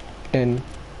 Wow, 10.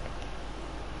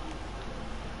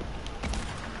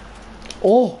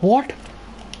 Oh, what?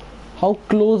 How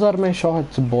close are my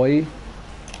shots, boy?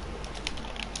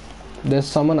 There's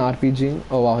someone RPGing.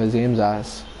 Oh wow, his aim's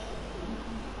ass.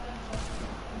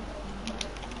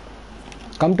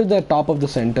 Come to the top of the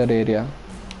center area.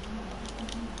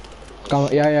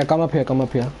 Come, yeah, come up here, come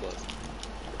up here.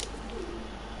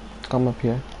 Come up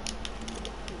here.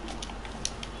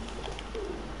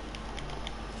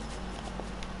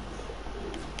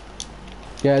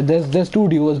 Yeah, there's two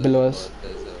duos below us.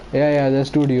 Yeah, there's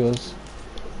two duos.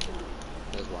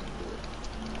 There's one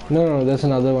No, there's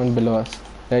another one below us.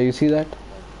 Yeah, you see that?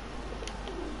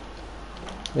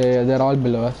 Yeah, they're all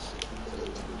below us.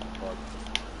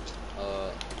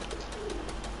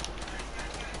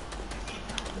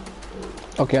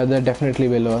 Okay, they're definitely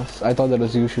below us. I thought that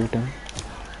was you shooting.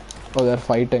 Oh, they're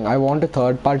fighting. I want a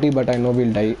third party, but I know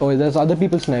we'll die. Oh, there's other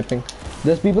people sniping.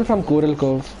 There's people from Coral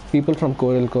Cove. People from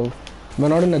Coral Cove. We're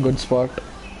not in a good spot.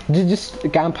 Just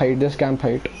camp height. Just camp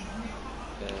height.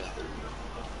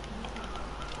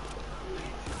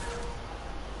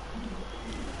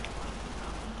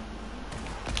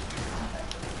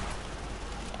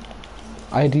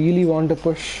 I really want to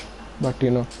push, but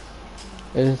you know,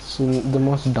 it's the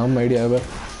most dumb idea ever.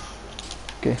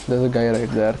 Okay, there's a guy right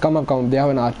there. Come up. They have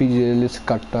an RPG. Let's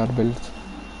cut our builds.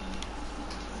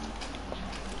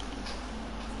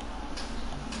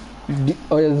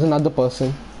 Oh yeah, there's another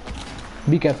person.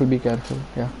 Be careful. Yeah.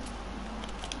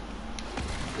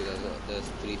 There's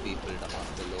 3 people down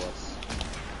below us.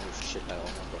 Oh shit, I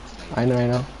almost got sniped. I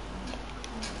know.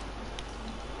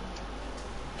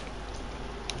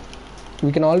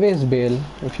 We can always bail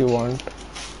if you want.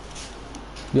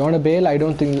 You want to bail? I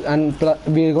don't think, and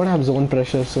we're gonna have zone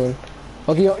pressure soon.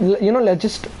 Okay, you know, let's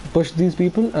just push these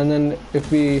people, and then if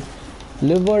we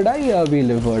live or die, we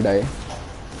live or die. We die.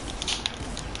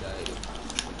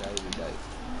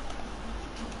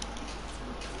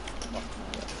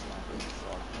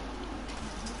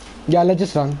 Yeah, let's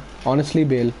just run. Honestly,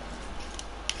 bail.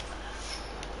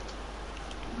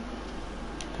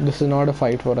 This is not a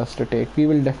fight for us to take. We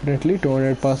will definitely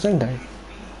 200% die.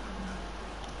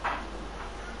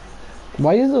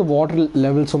 Why is the water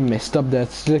level so messed up there?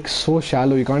 It's like so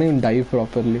shallow. You can't even dive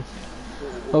properly.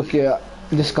 Okay,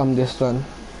 just come this run.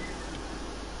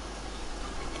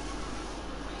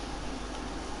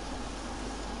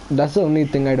 That's the only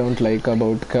thing I don't like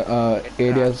about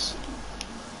areas.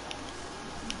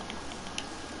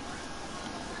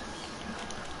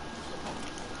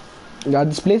 Yeah,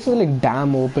 this place is like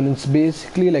damn open. It's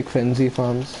basically like frenzy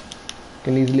farms.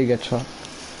 Can easily get shot.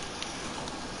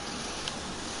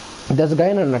 There's a guy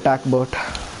in an attack boat.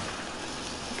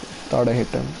 Thought I hit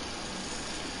him,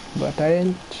 but I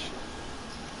didn't.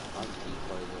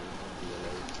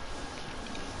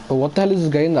 Oh, what the hell is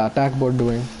this guy in the attack boat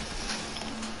doing?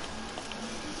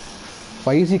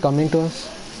 Why is he coming to us?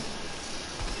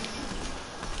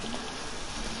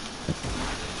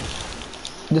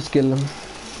 Just kill him.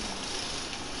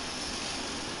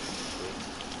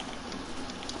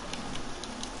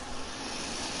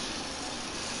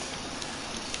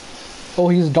 Oh,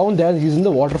 he's down there. He's in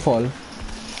the waterfall.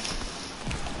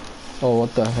 Oh,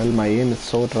 what the hell? My aim is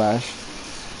so trash.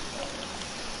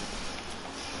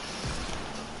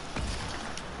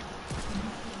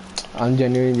 I'm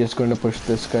genuinely just going to push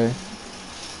this guy.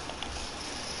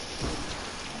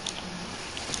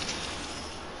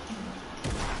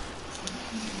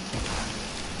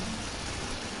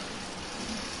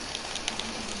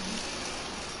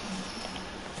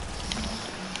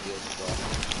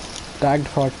 Tagged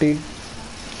 40.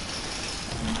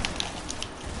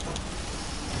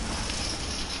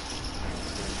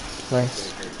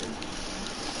 Nice.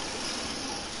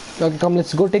 Okay, come,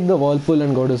 let's go take the whirlpool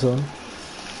and go to zone.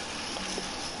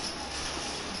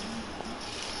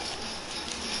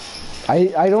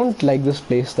 I don't like this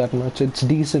place that much. It's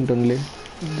decent only.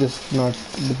 Just not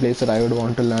the place that I would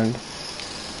want to land.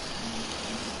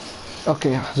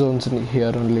 Okay, zones in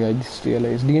here only, I just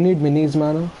realized. Do you need minis,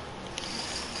 Mano?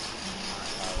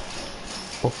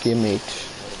 Okay, mate.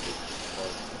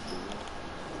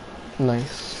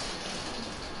 Nice.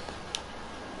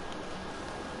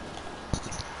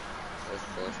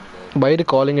 Why are you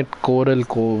calling it Coral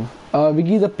Cove?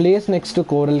 Viggy, the place next to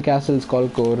Coral Castle is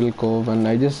called Coral Cove, and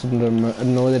I just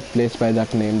know that place by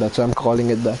that name. That's why I'm calling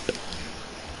it that.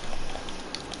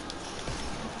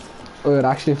 Oh, you're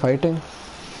actually fighting?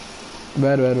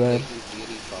 Where? Really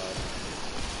far.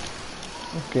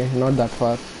 Okay, not that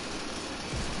far.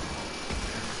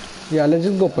 Yeah, let's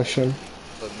just go push him.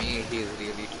 For me, he is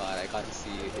really far. I can't see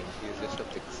him. He's just a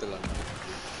pixel on me.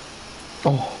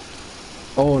 Oh.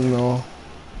 Oh no.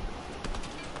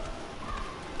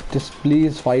 Just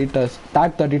please fight us.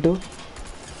 Tag 32.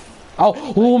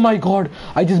 Oh, oh my god.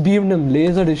 I just beamed him.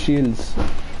 Lasered his shields.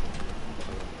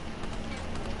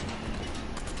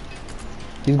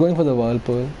 He's going for the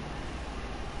whirlpool.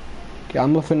 Okay,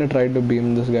 I'm finna try to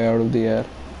beam this guy out of the air.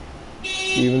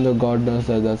 Even though God knows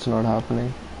that that's not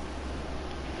happening.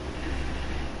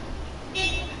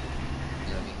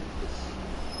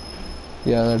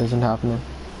 Yeah, that isn't happening.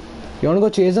 You wanna go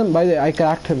chase him? By the way, I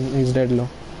cracked him. He's dead low.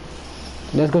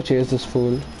 Let's go chase this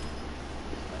fool.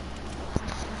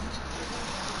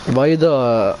 Why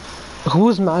the...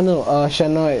 whose mana?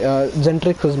 Shenna...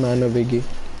 Zentric whose mana, Biggie?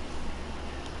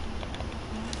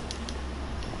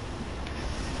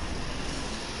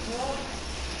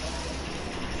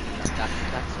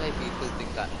 That's why people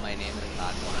think that my name is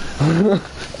Natman.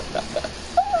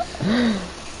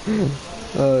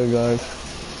 Oh god.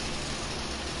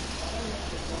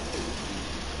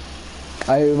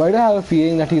 Why do I have a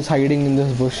feeling that he's hiding in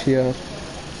this bush here?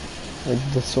 Like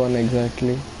this one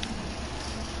exactly.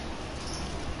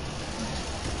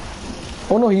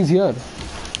 Oh no, he's here.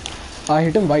 I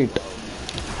hit him white.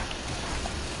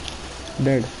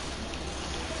 Dead.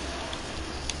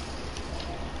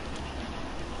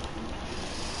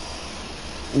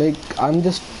 Like,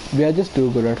 we are just too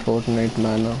good at Fortnite,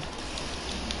 man. Now.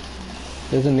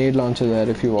 There's a nade launcher there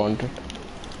if you want it.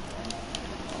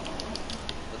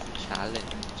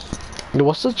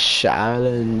 What's the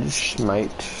challenge, mate?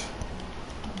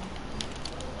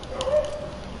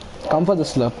 Come for the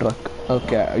slurp truck.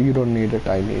 Okay, you don't need it,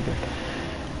 I need it.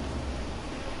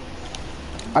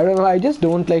 I don't know, I just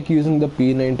don't like using the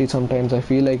P90 sometimes. I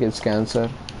feel like it's cancer.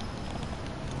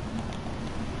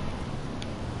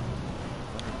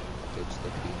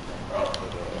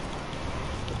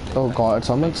 Oh god,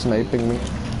 someone's sniping me.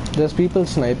 There's people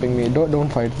sniping me. Don't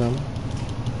fight them.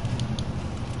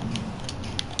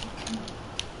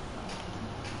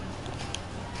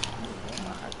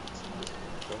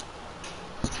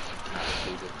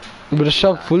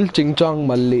 Brishav full ching chong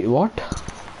malli. What?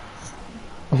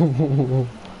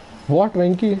 What,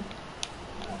 Venki?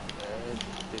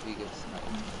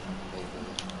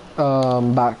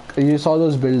 Back. You saw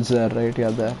those builds there, right? Yeah,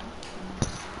 there.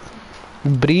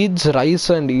 Breeds rice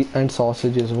and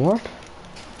sausages. What?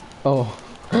 Oh,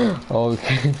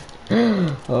 okay.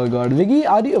 Oh god, Viggy,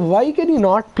 why can you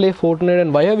not play Fortnite,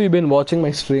 and why have you been watching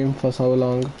my stream for so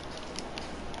long?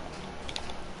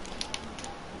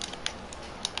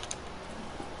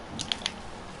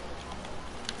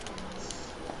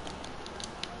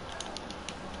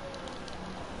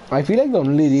 I feel like the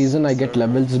only reason I get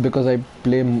levels is because I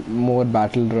play more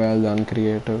battle royale than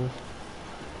creative.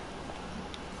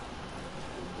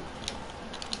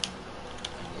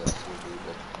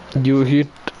 You hit.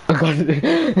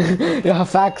 Yeah,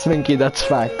 facts, Winky. That's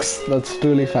facts. That's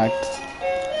truly facts.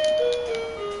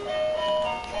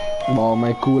 Wow,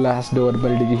 my cool ass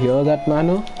doorbell. Did you hear that,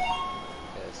 Manu?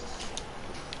 Yes.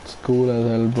 It's cool as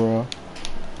hell, bro.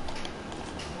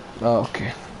 Oh,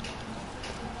 okay.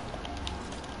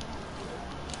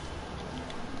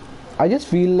 I just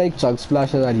feel like chug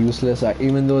splashes are useless,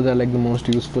 even though they're like the most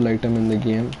useful item in the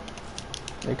game.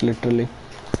 Like literally.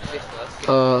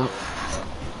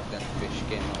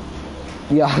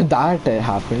 Yeah, that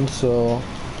happened. So,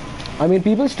 I mean,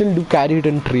 people still do carry it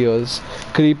in trios.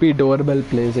 Creepy doorbell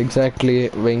plays, exactly,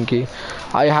 Venky.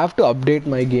 I have to update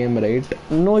my game, right?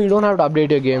 No, you don't have to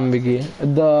update your game, Vicky.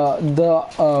 The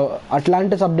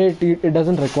Atlantis update, it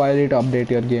doesn't require you to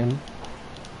update your game.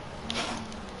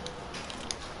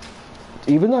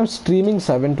 Even though I'm streaming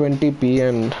 720p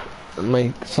and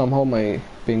somehow my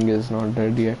ping is not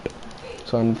dead yet.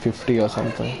 So I'm 50 or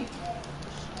something.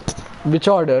 Which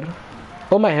order?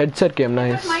 Oh, my headset came,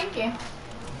 nice. Mine came.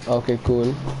 Okay,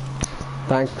 cool.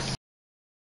 Thanks.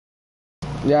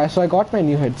 Yeah, so I got my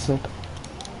new headset.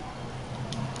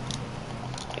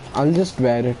 I'll just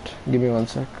wear it. Give me 1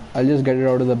 sec. I'll just get it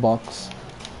out of the box.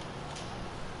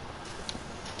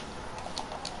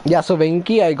 Yeah, so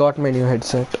Venki, I got my new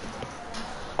headset.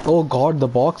 Oh god, the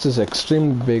box is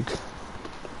extremely big.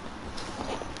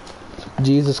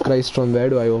 Jesus Christ, from where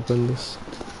do I open this?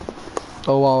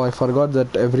 Oh wow, I forgot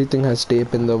that everything has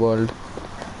tape in the world.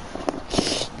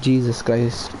 Jesus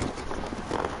Christ.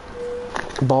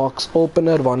 Box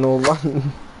opener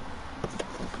 101.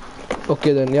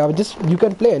 Okay then, yeah, you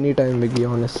can play anytime, Viggy,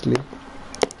 honestly.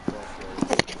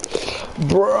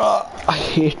 Bruh,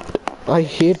 I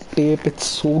hate tape, it's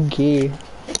so gay.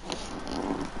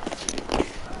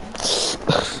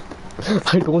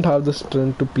 I don't have the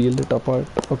strength to peel it apart.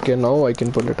 Okay, now I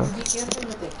can pull it up. Be careful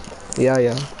with it. Yeah.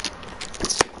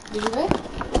 Did you wear?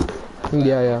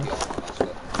 Yeah.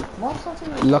 What's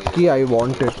something? Lucky I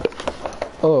want it.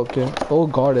 Oh, okay. Oh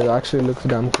god, it actually looks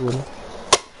damn cool.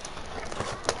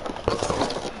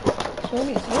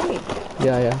 Slowly.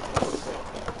 Yeah.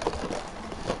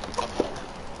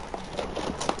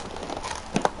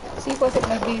 See, first it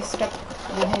must be stuck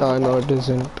behind. No, it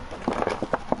isn't.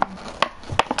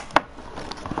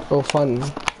 Oh, fun.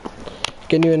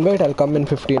 Can you invite? I'll come in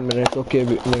 15 minutes. Okay,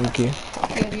 Vinky.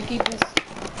 Here, you keep this.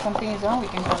 Something is wrong, we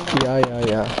can call them.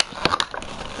 Yeah.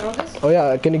 Throw this? Oh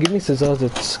yeah, can you give me scissors?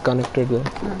 It's connected there.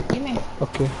 Give me.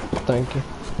 Okay, thank you.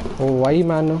 Oh, why,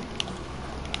 man?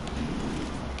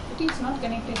 It's not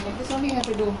connected. Like this only you have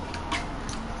to do.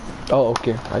 Oh,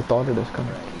 okay. I thought it is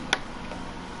connected.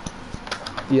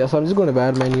 Yes, I'm just going to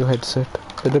wear my new headset.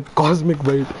 The cosmic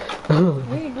bite.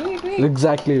 Wait.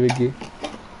 Exactly, Vicky.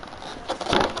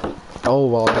 Oh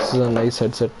wow, this is a nice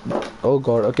headset. Oh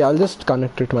god. Okay, I'll just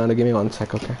connect it, man. Give me 1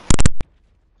 sec, okay?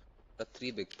 There are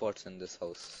 3 big pots in this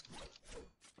house.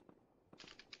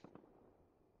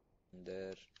 And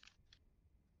there.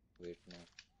 Wait, no.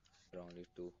 There are only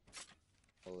 2.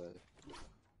 Oh well.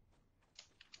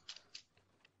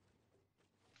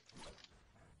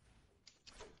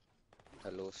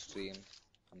 Hello, stream.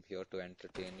 I'm here to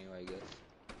entertain you, I guess.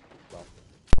 Wow.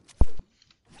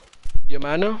 Yeah,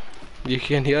 man. You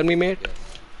can hear me, mate?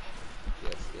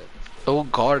 Yes. Oh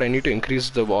god, I need to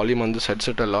increase the volume on this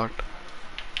headset a lot.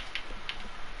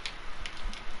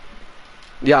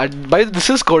 Yeah, this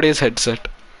is Code's headset,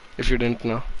 if you didn't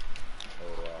know.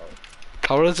 Oh wow.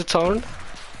 How does it sound?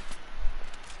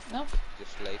 No?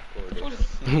 Just like Code.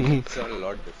 It's a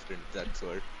lot different, that's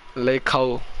all. Like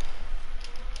how?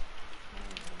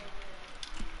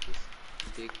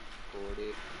 Just take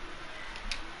Code.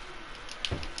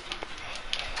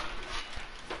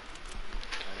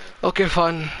 Okay,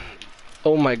 fun.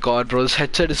 Oh my god, bro, this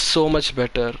headset is so much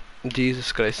better.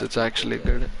 Jesus Christ, it's actually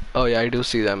good. Oh yeah, I do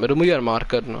see them. Remove your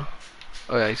marker now.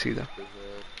 Oh yeah, I see them.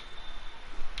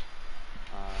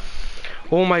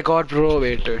 Oh my god, bro,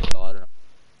 wait.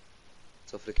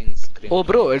 So freaking scream. Oh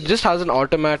bro, it just has an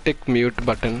automatic mute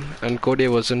button, and Cody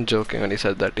wasn't joking when he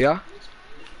said that, yeah?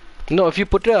 No, if you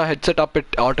put a headset up, it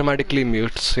automatically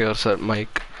mutes your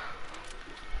mic.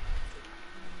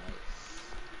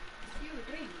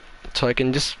 So I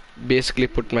can just basically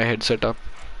put my headset up.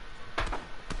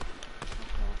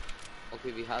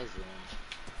 Okay, we have zone.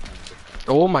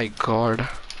 Oh my god.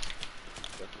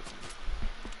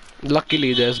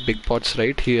 Luckily there's big pots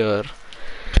right here.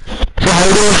 So how do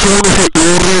you sound if I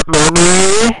hear it, Manu?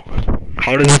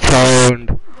 How does it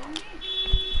sound?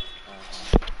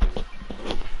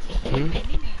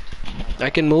 I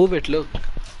can move it, look.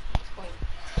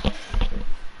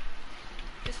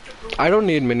 I don't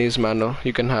need minis, Mano.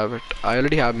 You can have it. I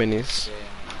already have minis.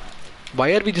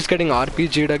 Why are we just getting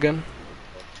RPG'd again?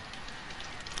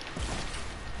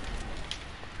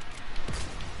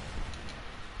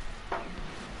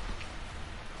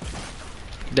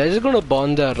 They're just gonna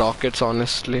burn their rockets,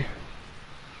 honestly.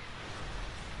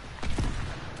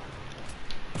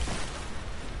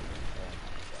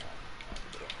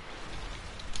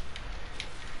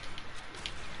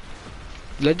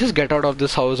 Let's just get out of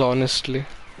this house, honestly.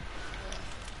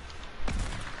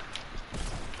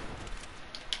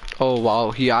 Oh wow,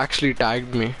 he actually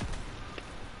tagged me.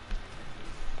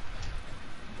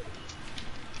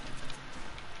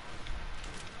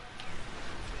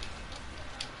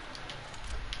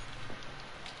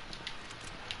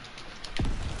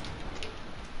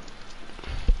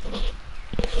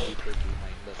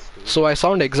 So I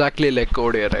sound exactly like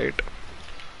Cody, right?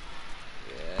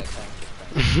 Yeah,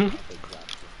 kind of.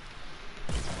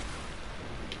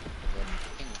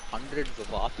 Hundreds of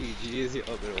RPGs here,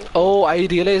 bro. Oh, I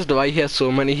realized why he has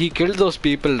so many. He killed those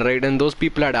people, right? And those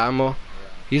people had ammo. Yeah.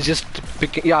 He's just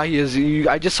picking. Yeah, he is.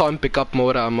 I just saw him pick up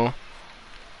more ammo.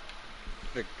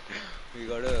 We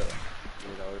gotta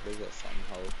get out of here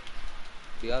somehow.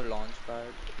 Do you have launch pad?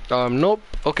 Nope.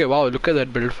 Okay, wow, look at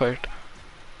that build fight.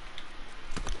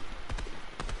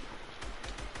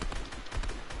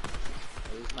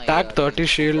 Use my Tag 30 range. Oh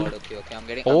shield. god, okay, I'm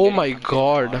getting Oh I'm my getting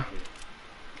god.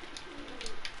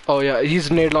 Oh yeah, he's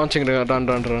nade launching.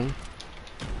 Run.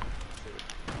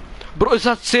 Bro, it's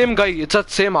that same guy. It's that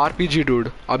same RPG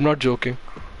dude. I'm not joking.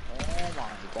 Oh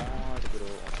my god, bro.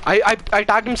 I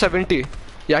tagged him 70.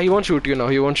 Yeah, he won't shoot you now.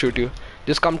 He won't shoot you.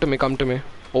 Just come to me.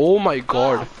 Oh my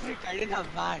Ah, god. frick, I didn't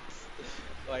have max.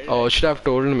 Why did I Oh, do should have that?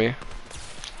 told me.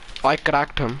 I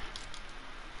cracked him.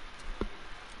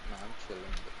 No, I'm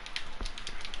chilling.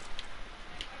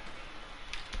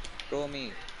 Throw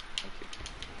me. Thank you.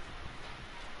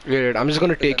 Wait, I'm just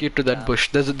gonna Look at take them you to that damn. bush.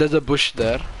 There's a bush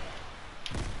there.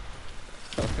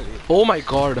 Oh my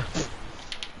god.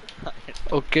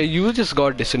 Okay, you just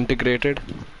got disintegrated.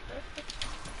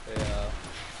 Yeah.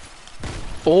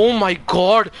 Oh my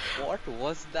god. What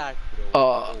was that, bro?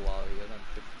 Uh, Oh wow, he was on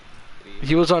 53.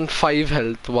 he was on 5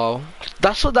 health. Wow.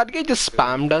 That's what that guy just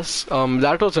spammed us.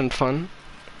 That wasn't fun.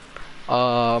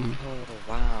 Um, Oh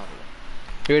wow.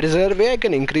 wait, is there a way I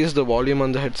can increase the volume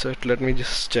on the headset? Let me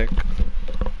just check.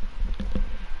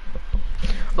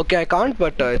 Okay, I can't,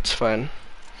 but it's fine.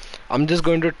 I'm just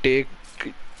going to take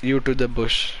you to the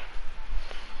bush.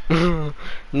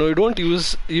 No,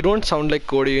 you don't sound like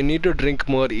Cody. You need to drink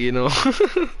more, you know.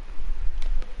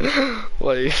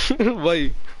 Why?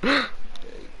 Why?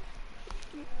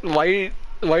 Why?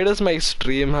 Why does my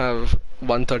stream have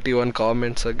 131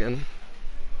 comments again?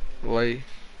 Why?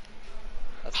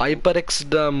 That's cool. HyperX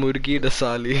the Murgi the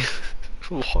Sali.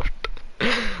 What?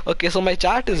 Okay, so my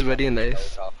chat is very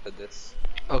nice. Out after this.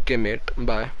 Okay, mate.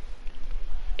 Bye.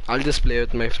 I'll just play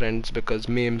with my friends because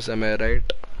memes, am I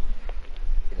right?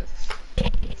 Yes.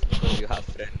 It's because you have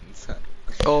friends.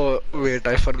 Oh, wait,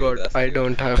 I forgot. That's I cute.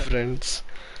 don't have friends.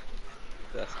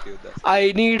 That's cute. That's cute.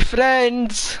 I need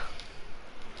friends.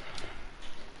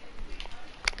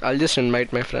 I'll just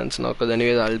invite my friends now because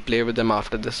anyways I'll play with them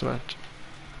after this match.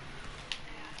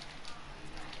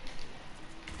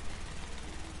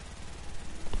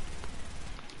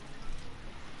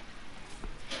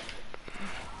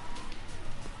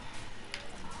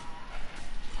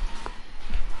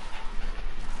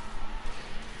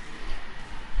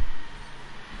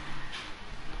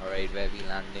 Alright, where we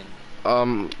landing?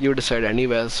 You decide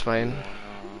anywhere is fine.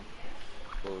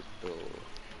 Go to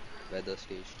weather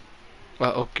station.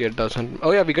 Okay, it doesn't.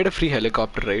 Oh yeah, we get a free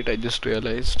helicopter, right? I just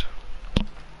realized.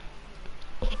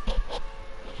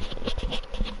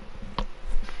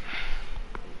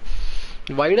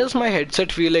 Why does my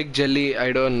headset feel like jelly?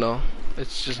 I don't know.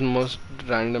 It's just the most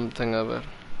random thing ever.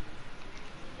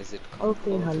 Is it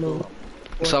Okay, comfortable? hello.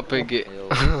 Sup, Iggy?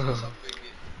 Yo,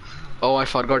 Oh, I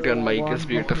forgot your I mic is want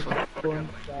my beautiful. headphones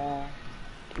back.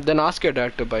 Then ask your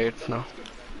dad to buy it now.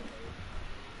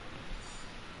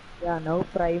 Yeah, now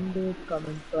Prime Day is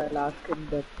coming, so I'll ask him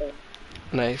that time.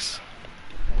 Nice.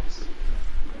 nice.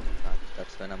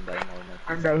 That's when I'm buying all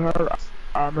my And I have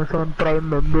Amazon Prime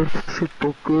membership,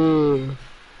 okay.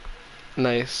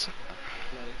 Nice.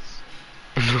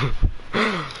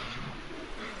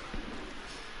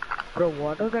 Bro,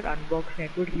 what was that unboxing? I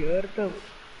could hear the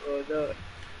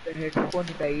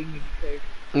headphones dying inside.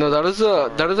 No, that is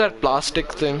that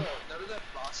plastic thing.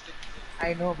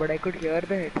 I know, but I could hear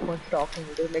the headphones talking.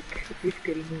 It was like, please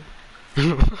kill me.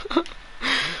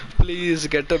 Please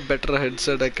get a better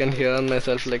headset. I can hear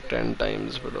myself like 10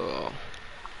 times, bro.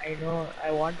 I know,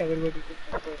 I want everybody to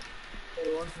suffer.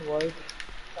 Their own voice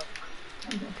suck.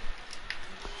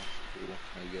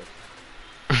 I guess.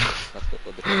 That's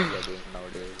what the kids are doing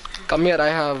nowadays. Come here, I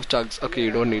have chugs. Okay,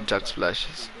 you don't need chug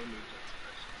splashes.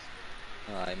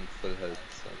 I'm full health,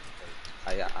 so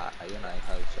I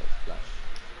have chug splash.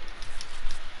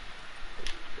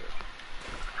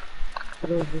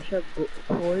 Bro, Rishabh,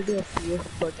 hold your PS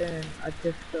button and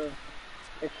adjust the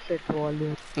headset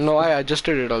volume. No, I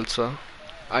adjusted it also.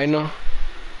 I know.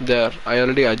 There, I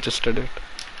already adjusted it.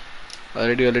 I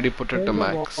already put it There's to a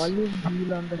max. volume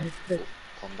wheel on the headset.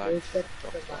 Combat. Where's that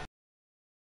command?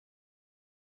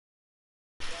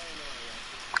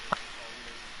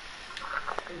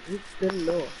 Is it still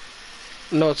low?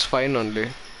 No, it's fine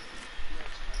only.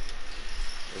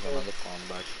 There's another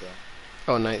combat here.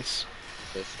 Oh, nice.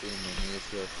 There's 2 minis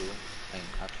here too. I mean,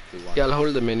 actually one. Yeah, I'll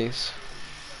hold the minis.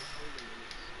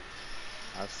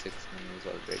 I have 6 minis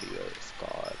already.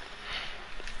 Scar.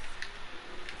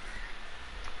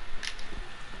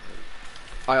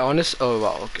 Oh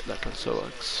wow, okay, that also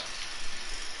works.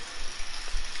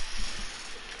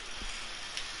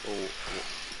 Oh,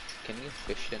 can you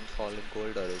fish in solid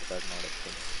gold or is that not a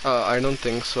thing? I don't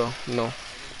think so, no.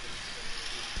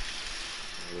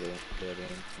 There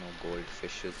ain't no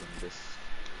goldfishes in this.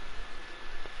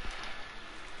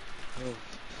 Oh,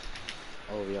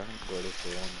 oh, we haven't got a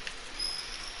zone.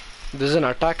 There's an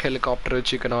attack helicopter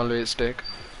which you can always take.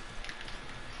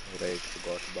 Right,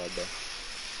 forgot about that.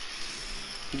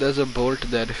 There's a bolt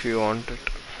there if you want it.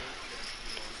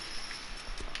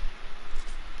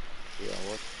 Yeah,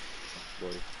 what?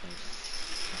 Bolt, nice.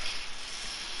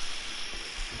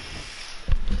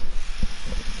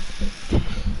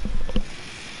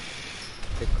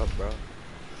 Pick up, bro.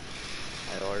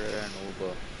 I ordered an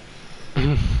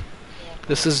Uber.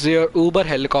 This is your Uber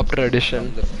helicopter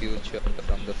edition. From the future,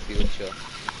 from the future.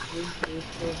 It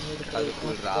has a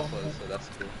cool rap also, that's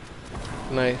cool.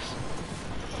 Nice.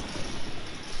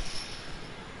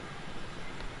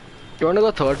 You wanna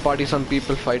go third party? Some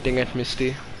people fighting at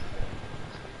Misty.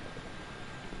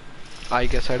 I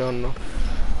guess I don't know.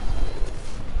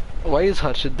 Why is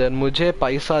Harshit there? मुझे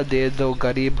पैसा दे दो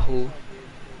गरीब हूँ.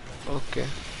 Okay.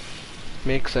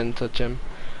 Makes sense, HM.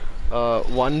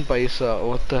 1 paisa.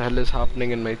 What the hell is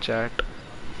happening in my chat?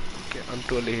 Okay, I'm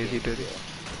too lazy to read.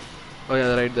 Oh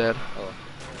yeah, right there. Oh.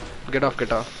 Get off,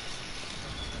 get off.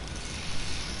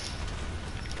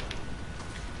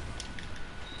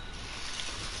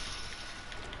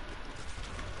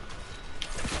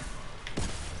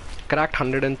 Cracked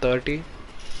 130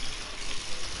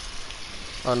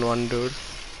 on one dude.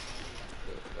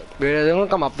 Wait, they're gonna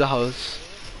come up the house.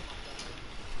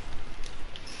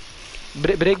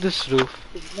 Break this roof.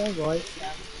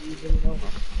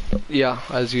 Yeah,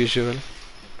 as usual.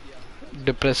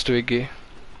 Depressed Wiggy.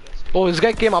 Oh, this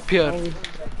guy came up here.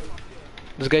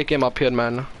 This guy came up here,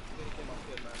 man.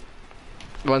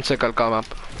 1 sec, I'll come up.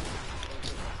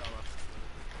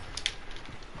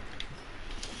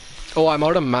 Oh, I'm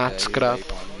out of math scrap.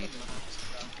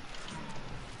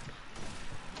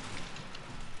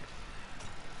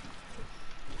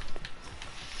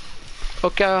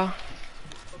 Okay. Yeah,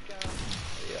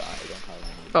 I don't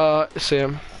have any.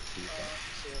 Same.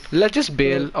 Let's just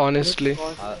bail, honestly.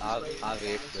 I'll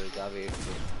wait, build, I'll wait.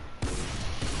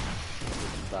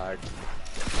 Bad.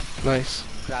 Nice.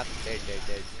 Crap, dead.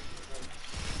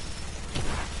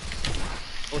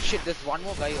 Oh shit, there's one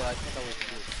more guy. Oh, I thought I was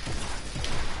you.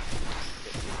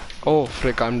 Oh,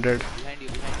 frick, I'm dead. Behind you.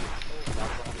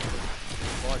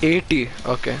 Oh, 80,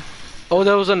 okay. Oh,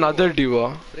 there was another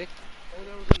duo. frick.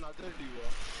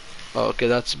 Oh, okay,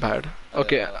 that's bad.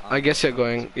 Okay, I guess you're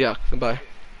going. Yeah, bye.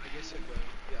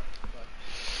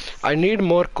 I need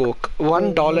more coke.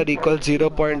 $1 equals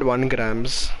 0.1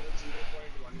 grams.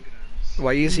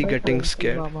 Why is he getting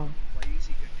scared?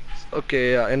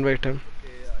 Okay, yeah, invite him.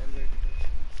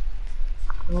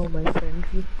 No, my friend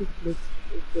used to click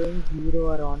saying 0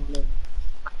 or online.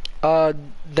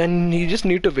 Then you just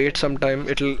need to wait some time.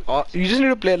 It'll. You just need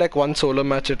to play like one solo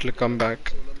match. It'll come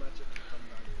back.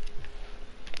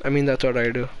 I mean, that's what I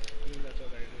do.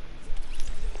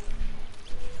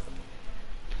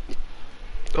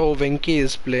 Oh, Venky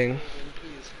is playing.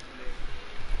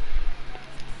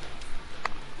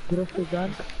 Bro,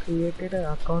 Sujant created an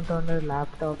account on a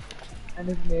laptop and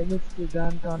his name is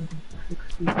Sujant on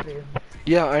 60 frames.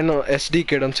 Yeah, I know. SD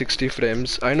kid on 60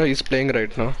 frames. I know he's playing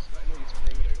right now.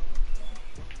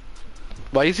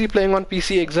 Why is he playing on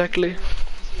PC exactly?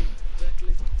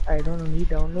 I don't know, he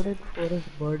downloaded for his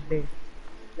birthday.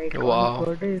 Like Wow. on his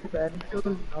birthday, his parents told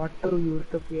him not to use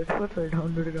the PS4, so he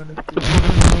downloaded on his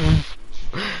PC.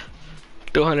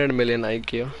 200 million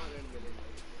IQ.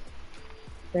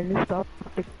 Then he stopped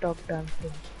TikTok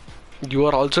dancing. You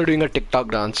are also doing a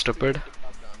TikTok dance, stupid.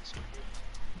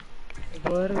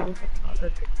 Where is not a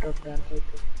TikTok dance, I think.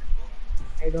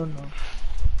 I don't know.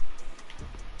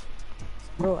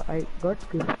 Bro, I got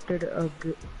gifted a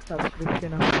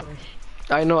subscription of Fresh.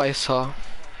 I know, I saw.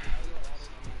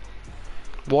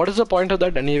 What is the point of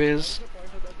that anyways?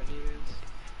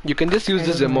 You can just use I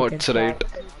these don't know, I emotes, can right?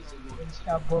 chat.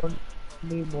 Insta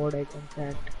only mode I can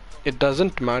chat. It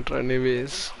doesn't matter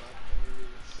anyways.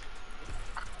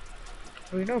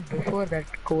 You know, before that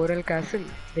Coral Castle,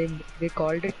 they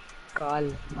called it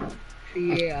Carl.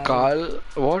 C-A-R-L. Carl?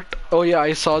 What? Oh yeah,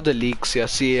 I saw the leaks. Yeah,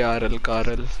 CARL,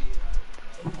 Carl.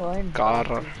 Fine,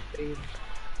 Carl. stream.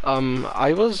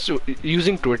 I was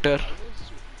using Twitter.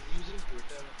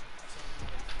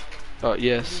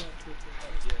 Yes.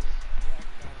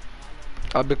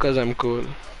 Because I'm cool.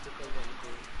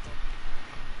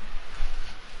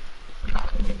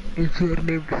 Is your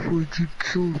name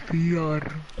Fujitsu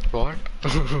VR? What?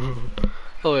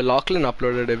 Oh, Lachlan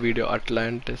uploaded a video,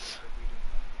 Atlantis.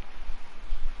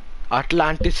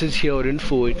 Atlantis is here in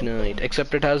Fortnite,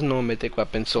 except it has no mythic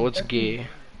weapon, so it's gay.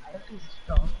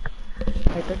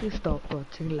 I thought you stopped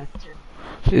watching lecture.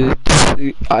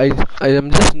 I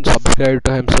am just subscribed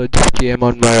to him, so it just came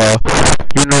on my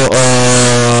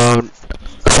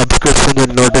subscription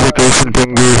and notification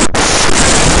thingy.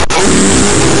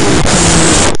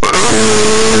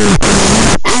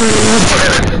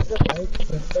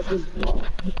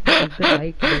 Is the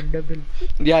mic bendable?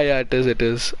 Yeah, it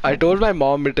is. I told my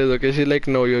mom it is okay. She's like,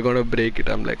 no, you're gonna break it.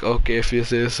 I'm like, okay, if you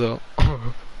say so.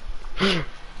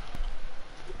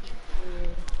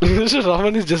 Mr.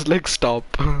 Raman is just like, stop.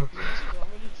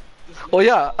 Oh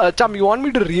yeah, Cham, you want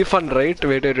me to refund, right?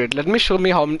 Wait. Let me show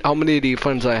me how many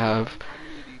refunds I have.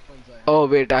 Oh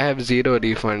wait, I have 0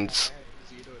 refunds.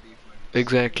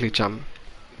 Exactly, Cham.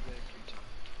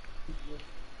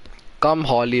 Come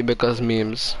Holly because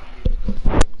memes.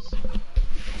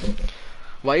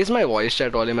 Why is my voice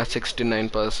chat volume at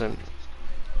 69%?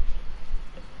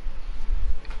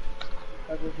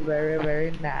 That was very,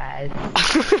 very nice.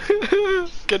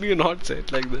 Can you not say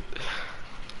it like that?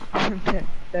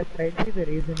 That might be the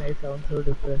reason I sound so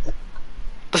depressed.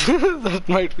 That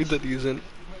might be the reason.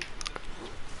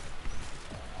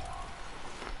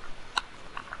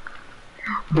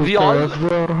 We all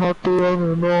are happy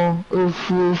and if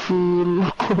you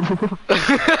feel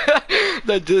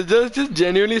that just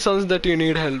genuinely sounds that you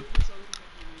need help.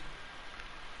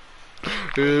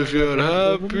 If you're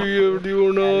happy and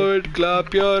you know it,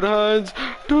 clap your hands.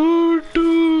 Toot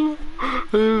toot.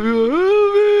 If you're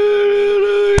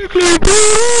happy, clap your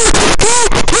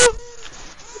hands.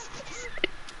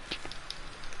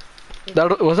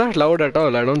 That was that loud at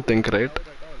all? I don't think, right?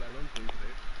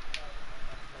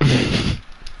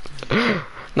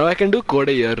 Now I can do code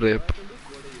a ear rape.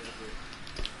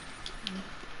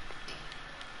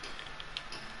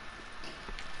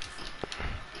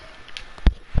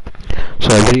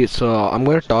 So I'm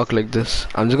gonna talk like this.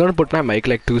 I'm just gonna put my mic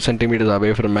like 2 centimeters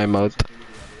away from my mouth.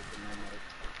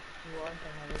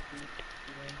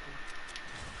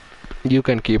 You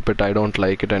can keep it. I don't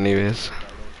like it anyways.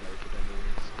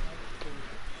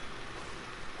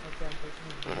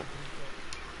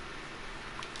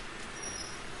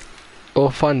 Oh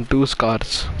fun, 2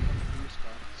 scars.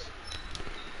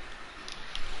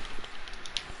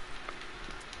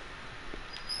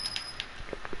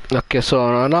 Okay,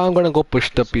 so now I'm gonna go push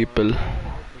the people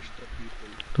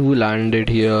who landed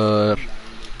here.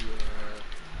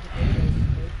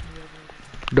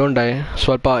 Don't die.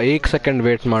 Swalpa 1 second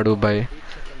wait madu bhai.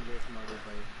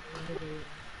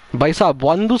 Bhai saab,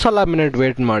 1 sala minute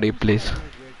wait madi please.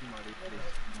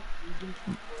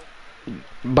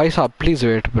 Bhai साहब please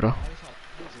wait bro.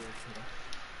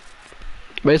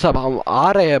 भाई साहब हम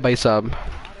आ रहे हैं भाई साहब.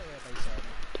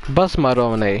 बस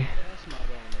मारो नहीं.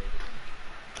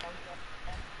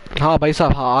 हाँ भाई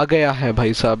साहब हाँ आ गया है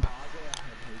भाई साहब.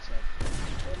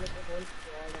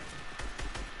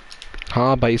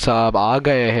 हाँ भाई साहब आ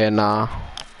गए हैं ना.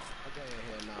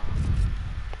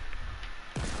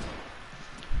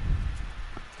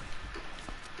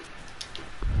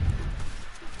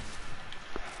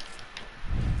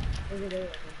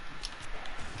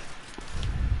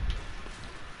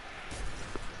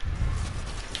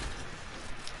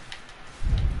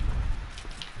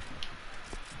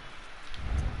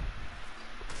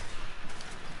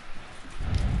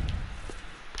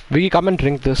 Vicky, come and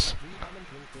drink this.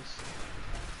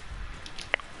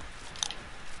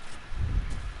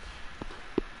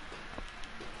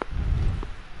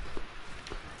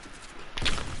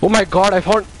 Oh my god, I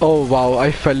found. Oh wow,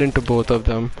 I fell into both of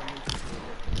them.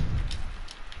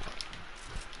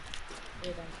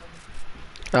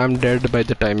 I'm dead by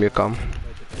the time you come.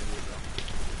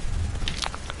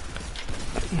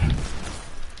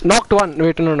 Knocked one.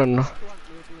 Wait, no.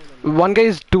 One guy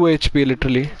is 2 HP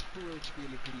literally.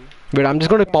 Wait, I'm just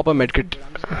gonna pop a medkit.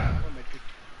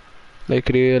 Like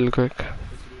real quick.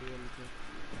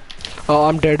 Oh,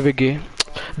 I'm dead, Vicky.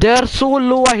 They are so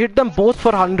low. I hit them both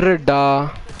for 100.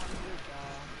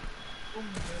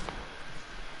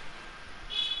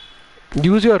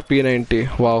 Use your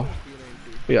P90. Wow.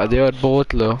 Yeah, they are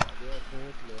both low.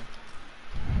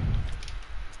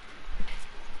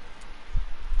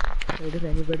 Why does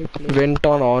anybody play? Went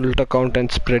on alt account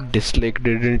and spread dislike,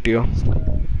 didn't you?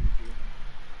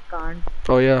 Can't.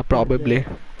 Oh yeah, probably.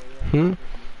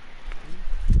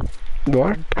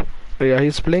 What? Yeah,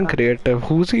 he's playing creative.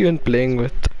 Who's he even playing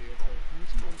with?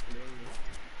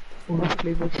 Who's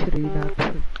playing with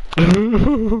Srinath?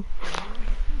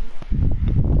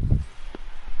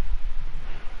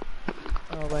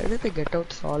 Why did they get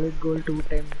out solid gold 2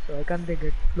 times? Why can't they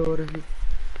get floor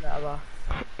lava?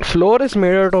 Floor is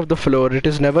made out of the floor. It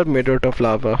is never made out of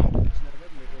lava.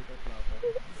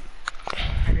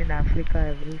 And in Africa,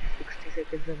 every 60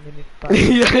 seconds a minute pass.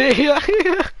 Yeah.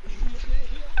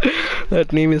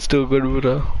 That name is too good,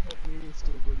 bro.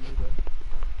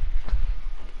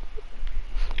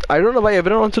 I don't know why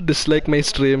everyone wants to dislike my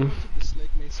stream.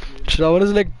 Shravan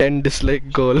is like 10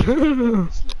 dislike goal.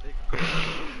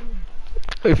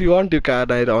 If you want, you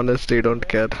can. I honestly don't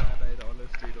care.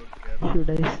 Should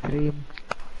I stream?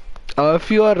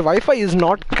 If your Wi-Fi is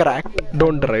not cracked,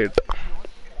 don't try it.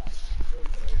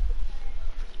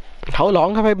 How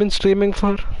long have I been streaming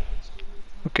for?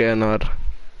 Okay, an hour.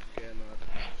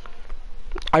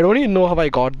 I don't even know how I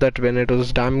got that when it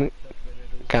was damn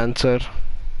cancer.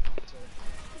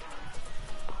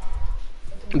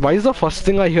 Why is the first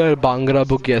thing I hear Bhangra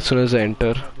book as soon as I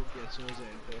enter?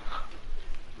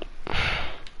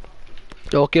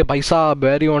 Okay, Bhai Saab,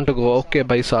 where do you want to go? Okay,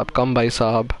 Bhai Saab, come Bhai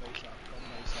Saab.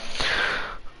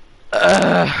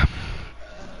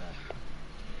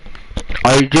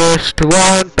 I just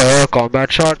want a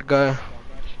combat shotgun.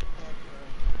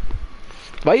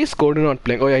 Why is Cody not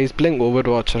playing? Oh yeah, he's playing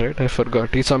Overwatch, right? I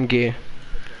forgot. He's some gay.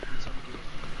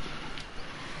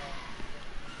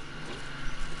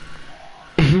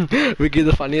 Vicky,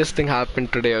 the funniest thing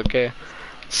happened today, okay?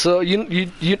 So you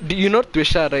know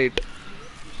Twisha, right?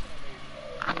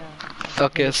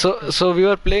 Okay, so we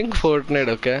were playing Fortnite,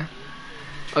 okay?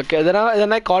 Okay, then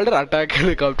I called her attack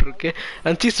helicopter, okay?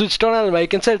 And she switched on her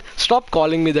mic and said, "Stop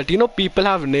calling me that. You know people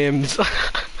have names."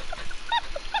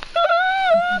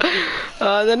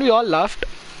 Then we all laughed.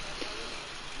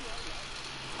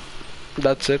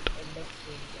 That's it.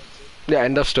 Yeah,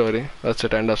 end of story. That's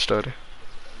it. End of story.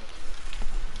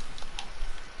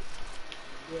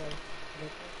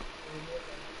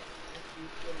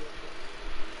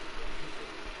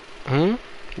 Hmm.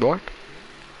 What?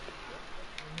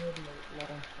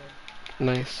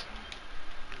 Nice.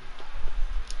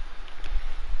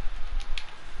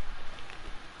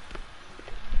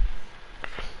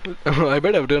 I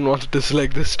bet everyone wants to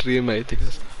dislike this stream, I think.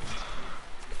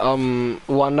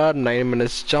 1 hour 9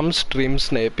 minutes. Jump stream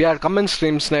snipe. Yeah, come and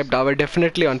stream snipe. We're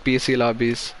definitely on PC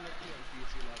lobbies.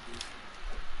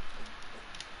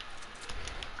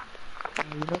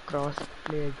 You know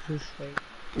crossplay exists, right?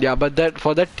 Yeah, but that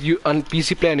for that you on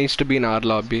PC player needs to be in our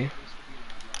lobby.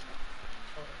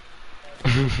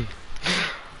 Let me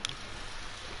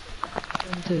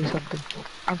tell you something.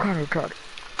 I'm kind of tired.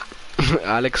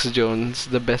 Alex Jones,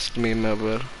 the best meme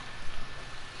ever.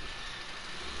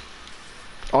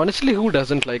 Honestly, who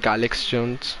doesn't like Alex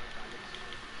Jones?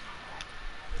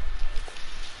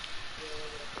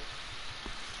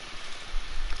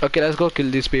 Okay, let's go kill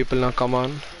these people now, come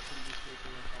on.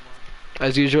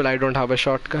 As usual, I don't have a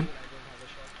shotgun.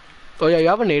 Oh yeah, you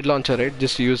have a nade launcher, right?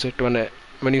 Just use it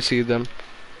when you see them.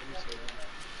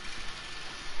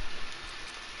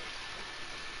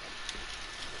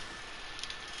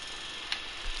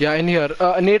 Yeah, in here.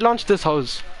 Nade launch this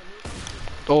house.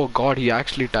 Oh god, he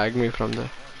actually tagged me from there.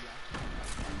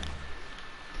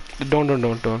 Don't.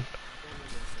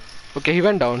 Okay, he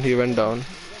went down.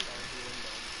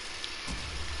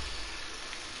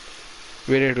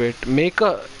 Wait. Make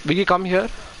a... Vicky, come here.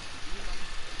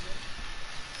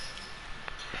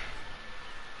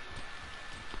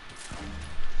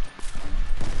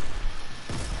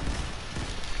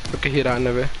 Okay, he ran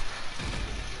away.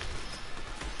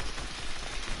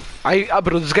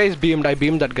 Bro, this guy is beamed. I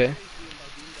beamed that guy.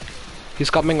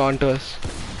 He's coming on to us.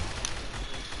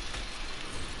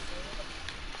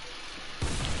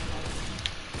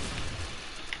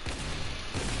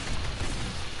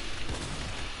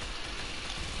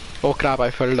 Oh crap, I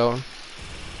fell down.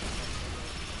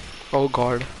 Oh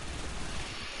god.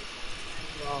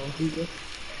 Wow, he just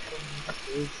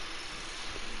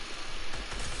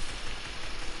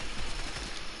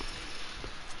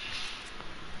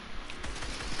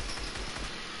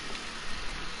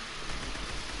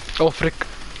Oh frick.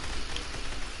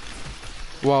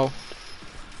 Wow.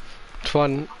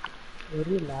 Fun.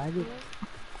 very laggy.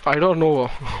 I don't know.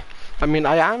 I mean,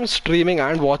 I am streaming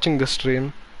and watching the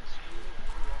stream.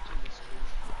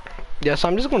 Yes,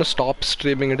 I'm just gonna stop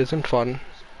streaming. It isn't fun.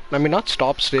 I mean, not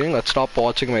stop streaming, but stop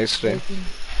watching my stream.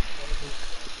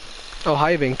 Oh,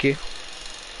 hi, Vinky.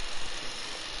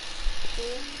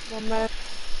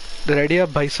 Ready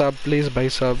up, bhai sab. Please, bhai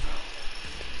sab.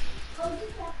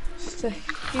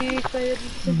 भाई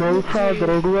साहब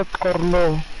ready up कर लो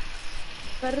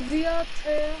कर दिया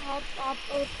थे आपको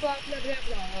आप लग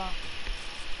रहा है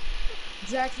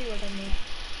exactly what I mean.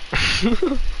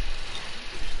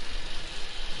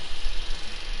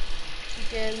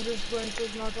 Okay, I'm just going to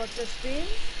not watch the stream.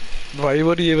 Why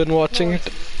were you even watching it?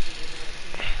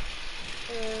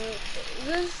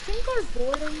 This thing called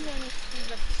boring and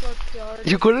that's so pure.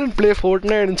 You couldn't play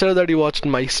Fortnite instead of that you watched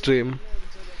my stream.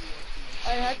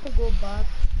 I had to go back.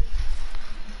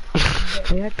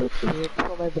 I had to wait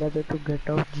for my brother to get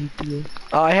off GTA.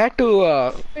 I had to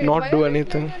Wait, not why do are you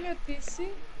anything. playing on your PC?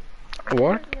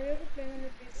 What? Why are you playing on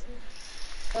your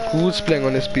PC? Who's playing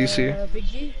on his PC?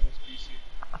 Biggie.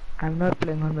 I'm not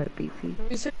playing on my PC.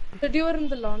 You said you were in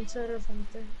the launcher or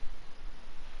something.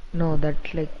 No,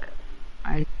 that's like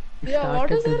I Yeah,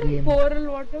 what is started the there in game.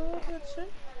 Coral? Whatever that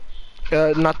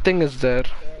shit? Nothing is there.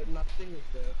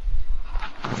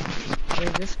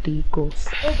 There's just Tico.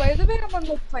 Oh, by the way, I'm on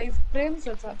like 5 frames.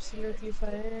 That's absolutely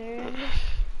fine.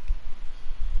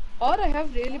 Or I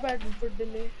have really bad input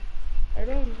delay. I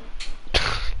don't know.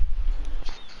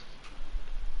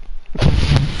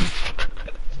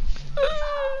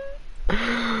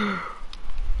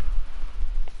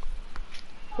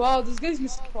 Wow, this guy's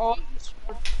missed all the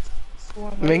shots. So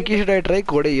annoying. Venki, should I try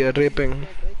code ear raping?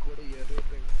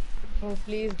 Oh,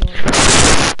 please don't.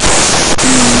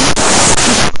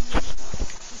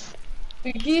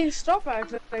 Biggie, stop trying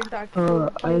to act cool,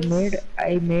 please.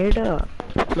 I made a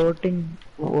floating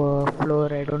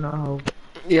floor. I don't know how.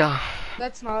 Yeah.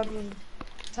 That's normal.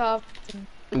 It's half thing.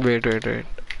 Wait.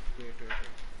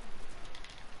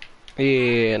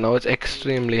 Yeah, now it's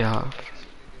extremely hard.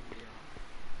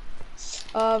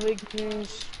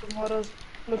 Vignesh, tomorrow's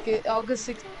okay, August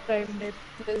 6th Prime Day,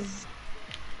 please.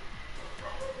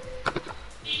 I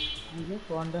just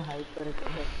want the HyperX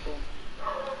phone.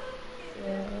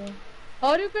 Yeah.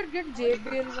 Or you could get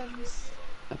JBL ones.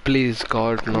 Please,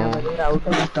 God, Yeah, no. but they're out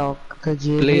of stock. The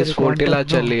JBL Please, Fortilla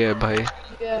content, no. chaliye, bhai.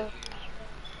 Yeah.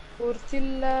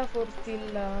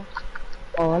 Fortilla.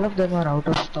 All of them are out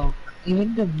of stock.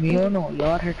 Even the Miono,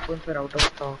 your headphones are out of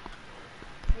stock.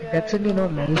 Yeah, That's when you know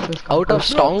life is Out of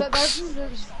complete. bro,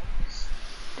 stonks?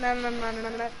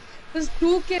 No. This is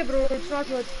 2K, bro. It's not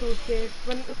worth 2K.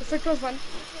 If it was one.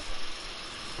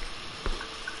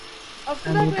 After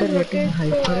I'm that, either we'll getting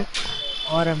rotate.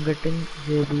 HyperX or I'm getting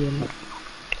JBL.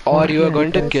 Or you are Mostly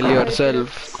going to HyperX. kill yourself.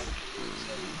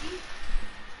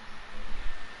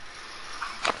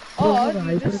 No, Or no,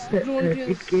 you just don't HyperX, use.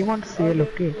 it came on sale,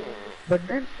 okay. But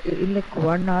then in like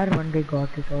 1 hour, one guy got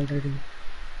it already.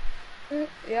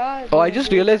 Yeah. Oh, I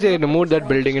just realized they removed that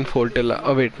building in Fortilla.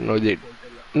 Oh, wait, no, they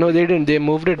didn't. They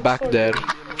moved it back there.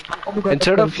 Oh my god,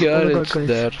 Instead of guys. Oh here, my god, it's guys.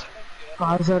 there.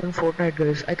 Cars are in Fortnite,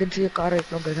 guys. I can see a car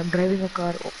right now, guys. I'm driving a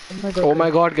car. Oh my god, Oh guys. my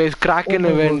God, guys, Kraken Oh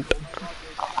my event.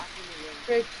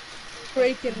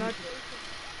 Kraken, not.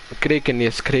 Kraken,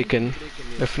 yes, Kraken.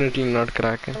 Definitely not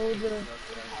Kraken.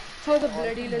 How the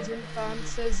bloody legend fan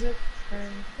says it.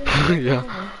 And Yeah.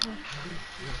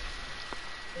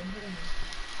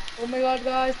 oh my god,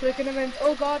 guys, Kraken event.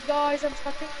 Oh god, guys, I'm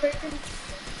stuck in Kraken.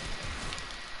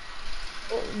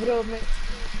 Oh, bro, man.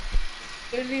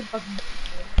 Really bug.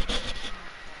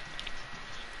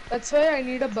 That's why I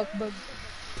need a bug.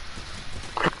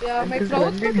 Yeah, my Until cloud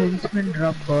when did Henchman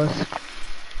drop boss?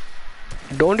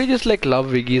 Don't you just like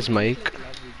love Wiggy's mic?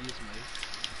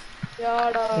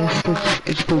 Yeah,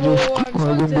 It's bro, to just I'm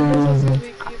so jealous of you,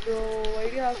 Vicky, bro. Why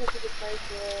do you have such a good mic,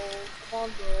 bro? Come on,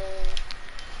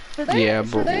 bro. Yeah,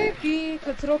 bro. Should I be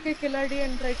Kathro ke Khiladi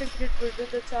and try to get rid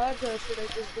of the charge, or should I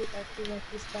just do Active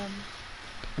spam?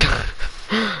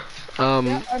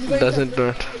 Yeah, I'm going Doesn't Kathro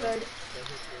not. ke Khiladi.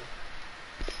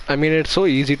 I mean, it's so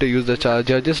easy to use the charge.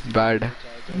 You're just bad.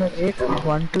 No, rate of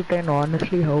 1 to 10,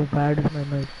 honestly, how bad is my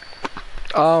mic?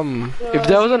 If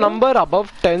there was a number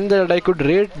above 10 that I could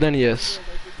rate, then yes.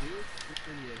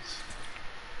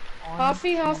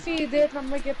 Hafi, इधर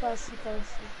number के पास ही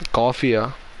Coffee,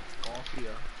 yeah.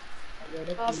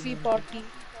 Hafi potty.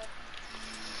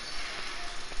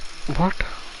 What?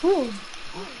 Who?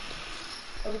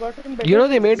 I've gotten better You know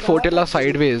they things. made Fortilla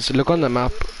sideways. Look on the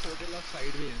map.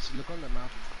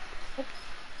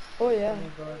 Oh yeah.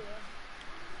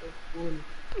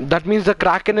 That means the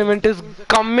Kraken event is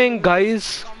coming,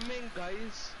 guys.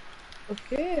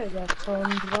 Okay, that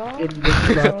sounds wrong. In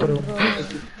this bathroom,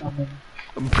 it is coming.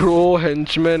 Bro,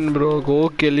 henchman, bro, go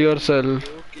kill yourself.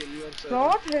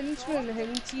 Not henchman,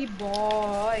 henchy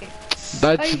boy.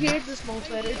 That's I hate this mouse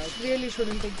wire. It really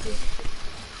shouldn't exist.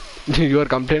 you are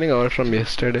complaining about from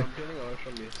yesterday.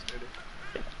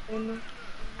 I know.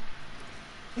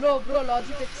 Bro,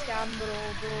 Logitech scam, bro,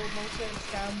 mouse wire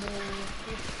scam, bro.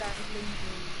 Keeps tangling,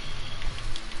 bro.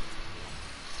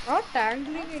 Not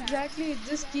tangling exactly, it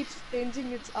just keeps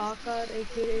changing its akar,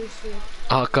 aka shape.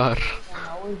 Akar.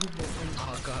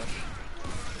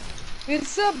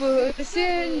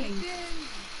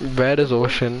 Where is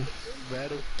ocean?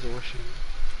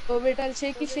 Oh wait, I'll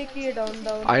shaky it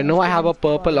down. I know I have a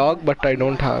purple log, but I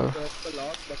don't have.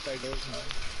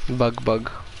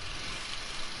 Bug.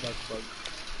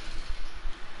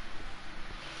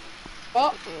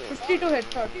 Oh, 52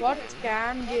 headshot. What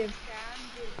can give?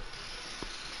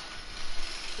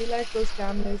 We like those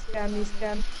camels, cammies,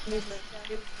 camels.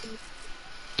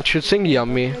 It should sing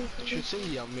yummy.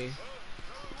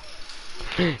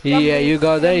 Yeah, Yummy, you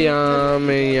got the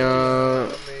yummy, yummy.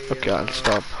 yummy, Okay, I'll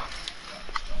stop.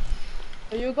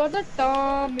 You got the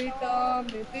tummy,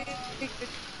 tummy, big, big, big.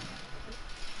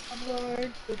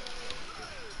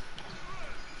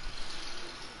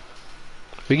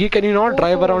 Vicky, can you not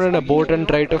drive Oh, around in a something. boat and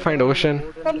try to find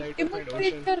ocean? Some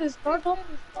imitator is not on.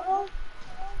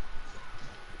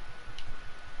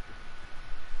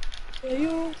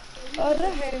 You are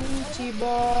a henchy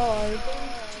boy,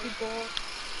 henchy boy.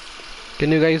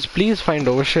 Can you guys please find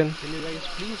ocean?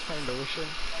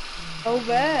 Oh,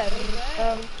 where?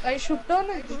 I should turn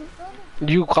it.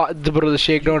 You can't, bro, the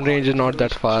shakedown range is not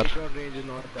that far.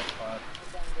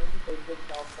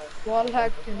 Wall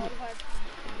hacking.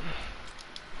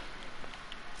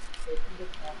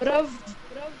 Brav.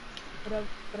 Brav, brav,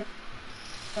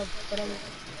 brav, brav.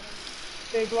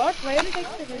 Wait, what? Why are you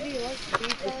taking the heli? What?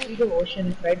 See the ocean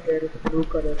is right there, it's blue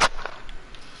color.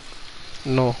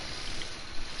 No.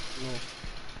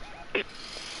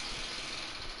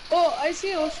 Oh, I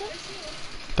see ocean.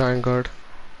 Thank God.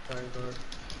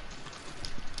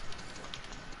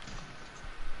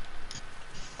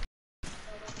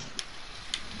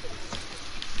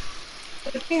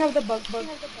 Let me have the bug.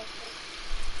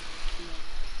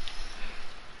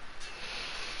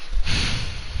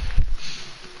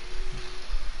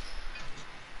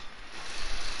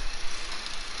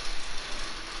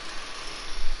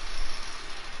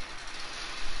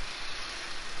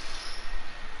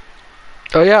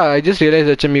 Oh yeah, I just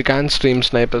realized HM you can stream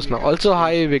snipers now. Also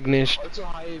hi Vignesh.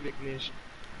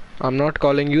 I'm not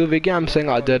calling you Viggy, I'm saying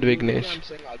other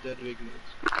Vignesh.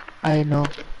 I know.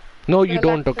 No you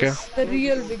don't, okay? The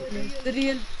real Vignesh. The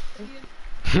real.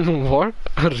 What?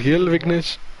 A real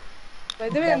Vignesh? By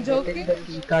the way, I'm joking. The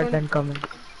key card and coming.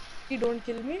 Don't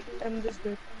kill me. I'm just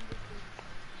good.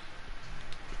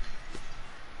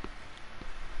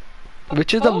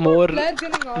 Which is the more...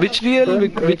 Which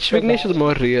Vignesh is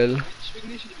more real?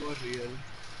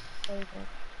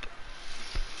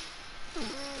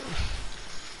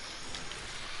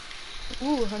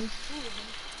 Ooh, hunt.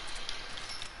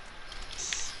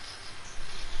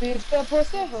 Please,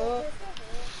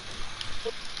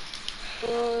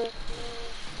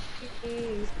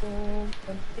 please don't.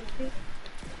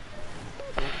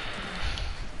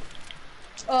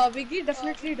 Viggy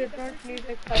definitely did not need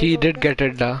like 5 He of did them. get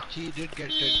it, da.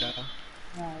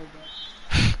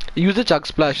 Use the chug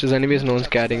splashes, anyways no one's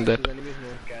carrying that.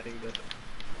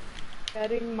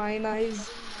 Carrying mine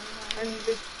eyes and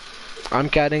with I'm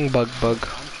carrying bug.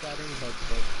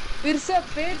 Virsa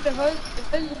paid her.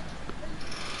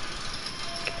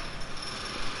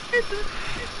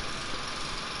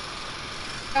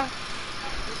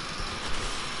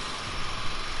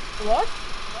 What?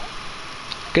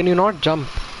 Can you not jump?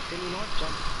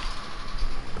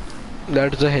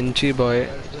 That's a henchy boy.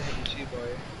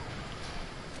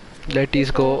 Let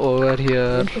us go over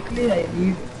here. Basically, I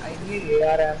need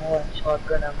AR ammo and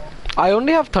shotgun ammo. I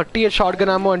only have 38 shotgun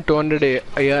ammo and 200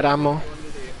 AR ammo.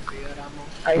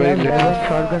 I Very have little. 11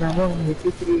 shotgun ammo and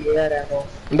 83 AR ammo.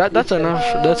 That's enough.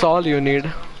 That's all you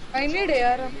need. I need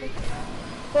AR.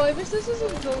 Oh, I wish this is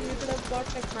in zone. We could have got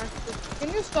like maxes.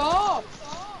 Can you stop?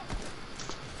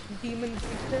 Demon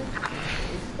creature.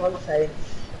 It's called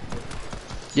science.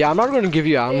 Yeah, I'm not going to give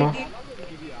you ammo.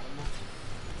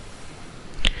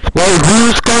 Well,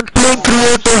 who's controlling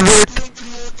creative it?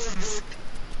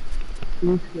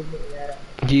 Please give me AR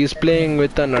ammo. He's playing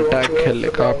with an attack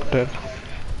helicopter.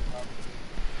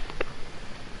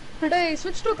 Should I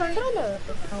switch to controller?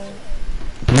 No.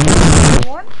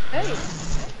 What? Hey.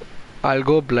 I'll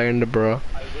go blind, bro.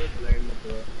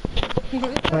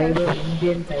 By the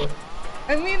Indian time.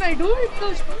 I mean, I do it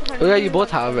those. Oh yeah, you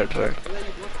both have it, right?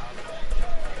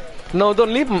 No, the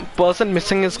only person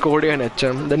missing is Cody and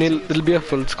HM. Then it'll be a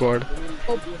full squad.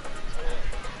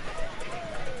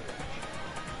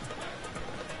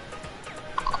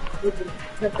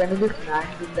 The Canadian land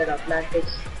in the Atlantic.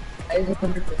 I was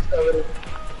going to discover it.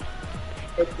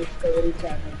 The Discovery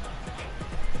Channel.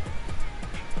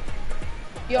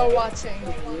 You're watching.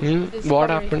 What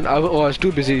happened? I was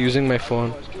too busy using my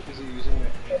phone.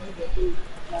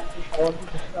 I want to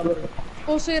discover it.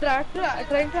 Oh, so you're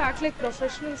trying to act like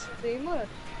professional streamer.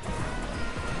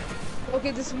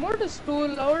 Okay, this mode is too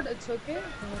loud. It's okay.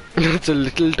 It's a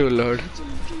little too loud.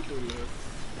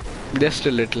 Just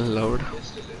a little loud.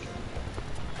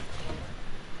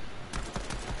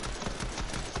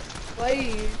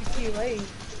 Why, Vicky? Why?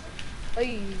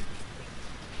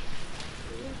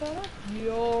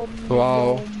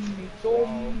 Wow.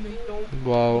 Yum.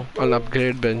 Wow, an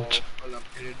upgrade bench.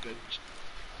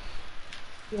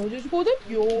 Yo, just go that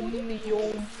yom, yom,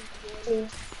 yom,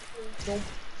 yom.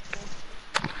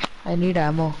 I need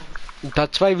ammo.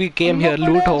 That's why we came here.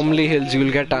 Loot homely hills,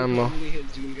 you'll get ammo.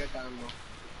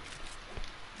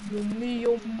 Yummy,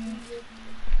 yum,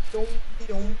 yum,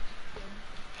 yum.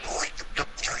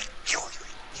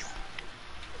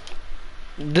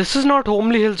 This is not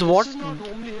homely hills. What?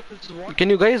 Can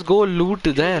you guys go loot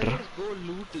there?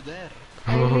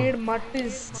 I need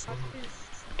mutties.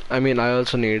 I mean, I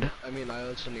also need.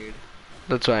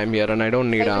 That's why I'm here, and I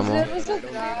don't need I wish ammo. there was a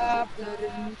grappler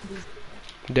in this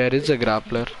There is a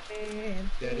grappler.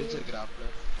 game.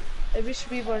 I wish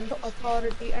we went to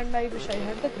authority, and I wish I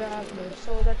had the grappler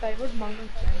so that I would monk and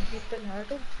people had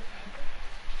to.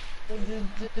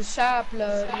 The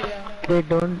shapler, yeah. They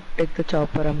don't take the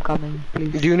chopper. I'm coming,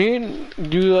 please. Do you need?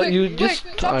 You just.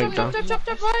 Quick, chop, chop, chop, chop, chop,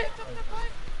 chop, why?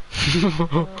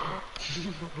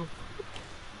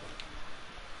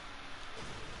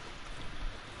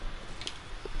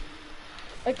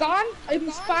 I can't. I'm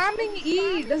spamming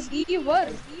E. Does E work?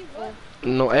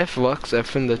 No, F works.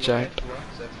 F in the chat.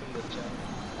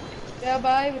 Yeah,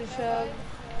 bye, Vrishav.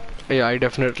 Yeah, I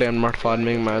definitely am not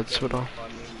farming maths, bro.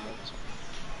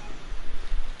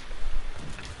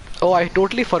 Oh, I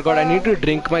totally forgot. I need to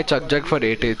drink my chug jug for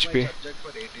 8 HP.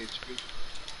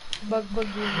 Bug.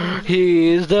 He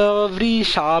is the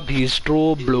Vrishab, he's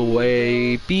true blue,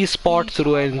 a peace spot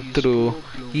through and through.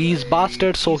 He's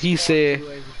bastard, so he say.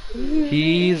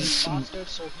 He's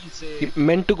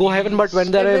meant to go heaven, but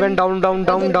when there I went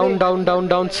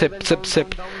down, sip.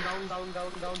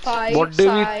 Five, What do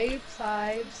we?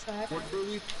 five.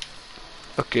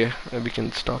 Okay, we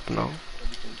can stop now.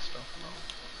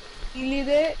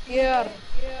 Illide AR.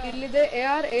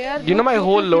 You know my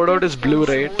whole loadout is blue,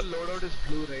 right?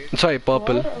 Sorry,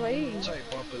 purple. Why?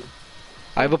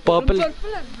 I have a purple.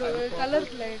 Purple and blue,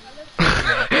 colorblind.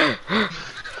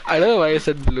 I don't know why I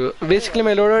said blue. Basically,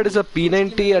 my loadout is a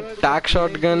P90, a tac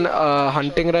shotgun, a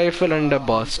hunting rifle, and a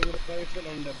burst.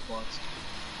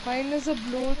 Mine is a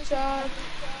blue chart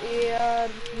AR,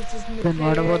 which is Then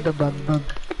what about the bug?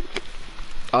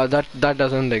 That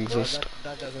doesn't exist.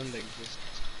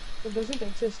 It doesn't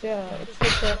exist, yeah. It's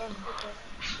like Terran.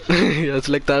 Yeah, it's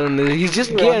like that. He's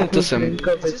just gay and it's a sim. Drink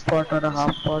a big pot or a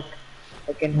half pot.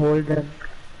 I can hold them.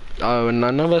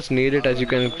 None of us need it, as you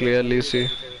can clearly see.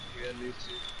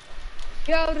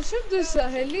 Yeah, Rishabh, this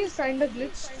heli is kinda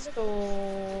glitched, so...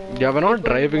 Yeah, we're not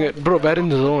driving it. Bro, we're in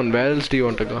the zone. Where else do you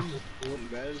want to go?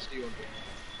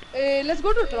 Let's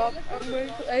go to drop. I'm going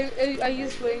to... I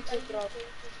is going to drop.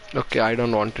 Okay, I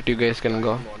don't want it. You guys can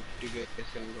go.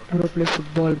 Bro, play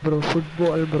football, bro.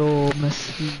 Football, bro.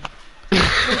 Messi.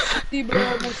 Messi,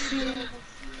 bro, Messi.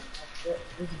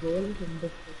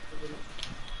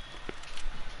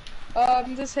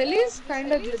 This heli is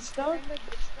kinda glitched out.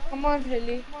 Come on,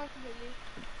 heli.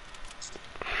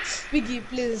 Piggy,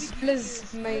 please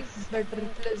make better,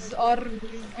 please. Or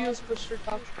use push to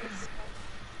talk, please.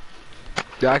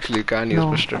 Yeah, actually, you can use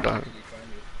push to talk.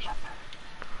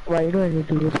 Why do I need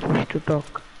to use push to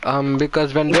talk?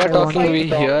 Because when they're talking, we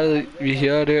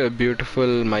hear a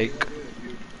beautiful mic.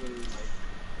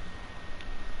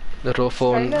 The raw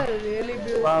phone. Kinda really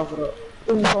beautiful. Wow, bro.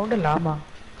 Oh, we found a llama.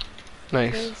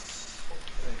 Nice.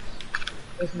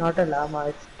 It's not a llama,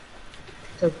 it's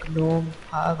a gnome.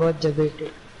 I got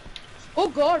jagated. Oh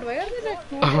god, why are there like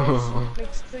two dogs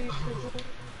next to each other?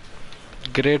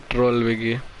 Great roll,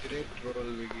 Viggy.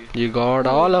 You got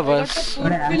all of us.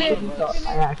 But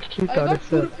I actually thought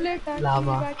it's a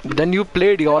llama. Then you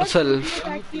played yourself.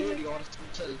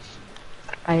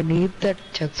 I need that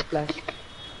chug splash.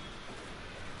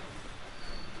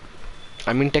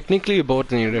 I mean, technically you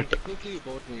both need it.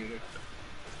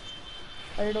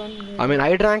 I don't need I mean,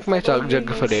 I drank my chug jug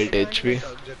for 8 HP.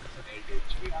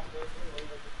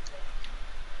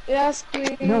 Yes,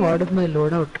 queen. You know what is my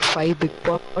loadout? 5 big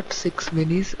pot, 6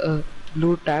 minis, a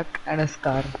blue tack and a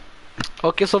scar.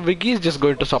 Okay, so Viggy is just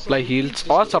going to supply heals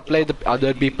or supply the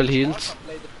other people heals.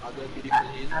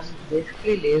 I'm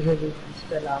basically laser with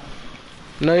Mr. Llama.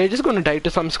 No, you're just going to die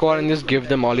to some squad and just give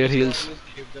them all your heals.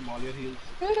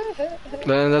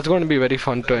 Then that's going to be very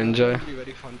fun to enjoy.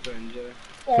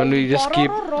 When we just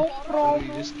keep...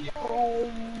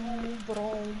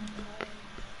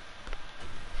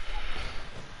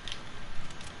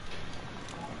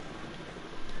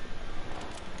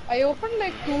 I opened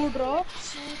like 2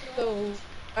 drops, so,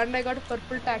 and I got a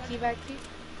purple tacky wacky.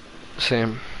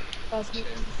 Same. Cosmic.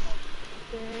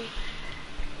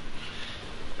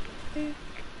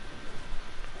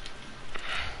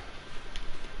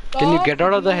 Can you get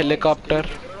out of the helicopter?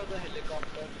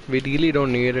 We really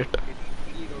don't need it.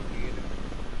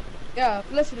 Yeah,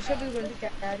 plus Rishabh is going to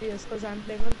carry us because I'm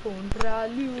playing on Contra.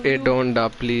 Hey, don't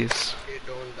please.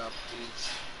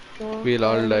 No, We'll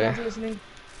all I'm die. not listening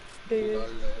to you.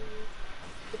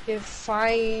 Okay,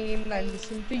 fine. I'll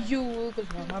listen to you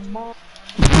because you're my mom.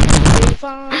 Okay,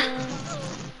 fine.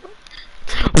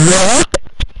 What?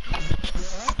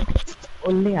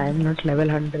 Only I am not level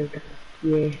 100.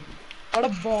 Yeah. What a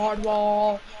bad.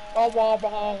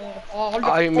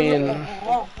 I mean,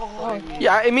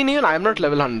 yeah, I mean, even I'm not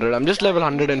level 100. I'm just level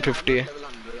 150.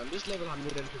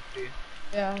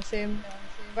 Yeah, same.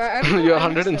 But You're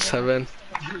I'm just level 107.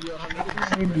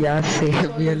 100. Yeah, same. So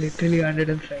We are this. literally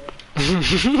 107.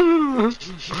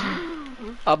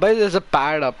 Abhay, there's a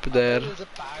pad up there.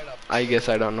 I guess,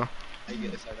 I don't know. The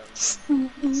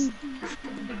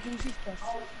juicy stuff.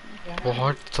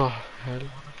 What the hell?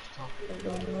 I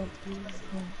don't know. Please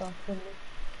don't talk to me.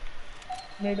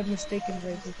 Made a mistake in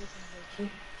writing.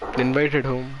 Invited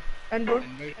whom? And don't.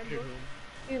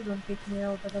 Please don't kick me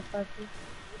out of the party.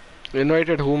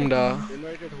 Invited whom, da?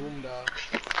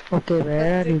 Okay,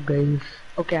 where are Patrick. you guys?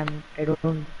 Okay, I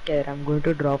don't care. I'm going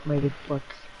to drop my reports.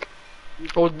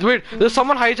 Oh, wait, there's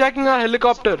someone hijacking a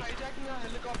helicopter.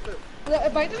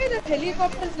 By the way, the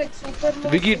helicopter is like super low, so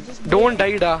Vicky, just don't don't.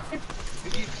 die, da.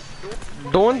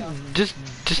 Don't, just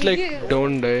like, Vicky,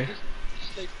 don't die.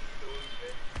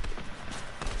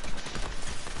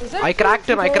 is that I true? cracked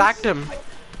him, I cracked Because. him.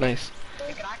 Nice.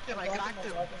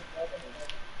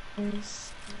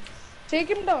 Nice. Take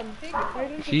him down. Why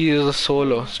didn't you? He is a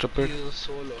solo, stupid.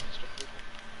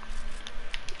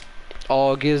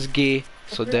 Og is gay,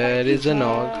 so there is an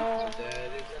Og.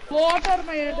 What are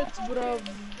my edits, bruv?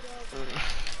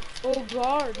 Oh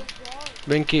god.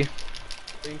 Vinky,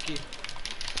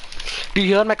 do you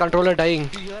hear my controller dying?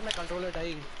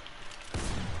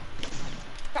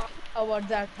 About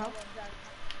that, huh?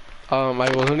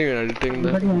 I wasn't even editing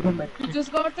that. You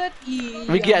just got that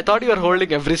Vicky, I thought you were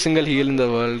holding every single heal in the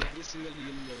world.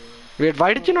 Wait,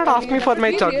 why did you not ask me for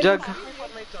my chug jug?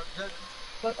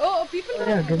 But, oh, people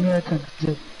Yeah, know. give me a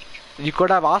chance. You could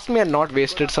have asked me and not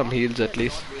wasted some heals at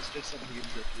least.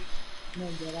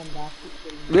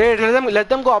 Wait, let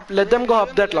them go up. Let them go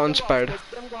up that launch pad,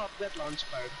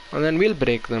 and then we'll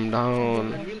break them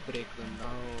down.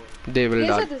 They will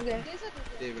Laser die. this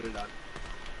guy.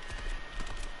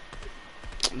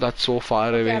 That's so far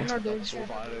Okay, away. I'm not doing shit.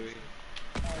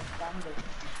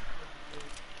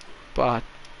 Pa,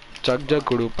 chug jug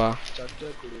kudupa.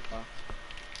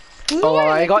 Who do Oh,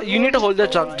 I like got. to You go need to with hold the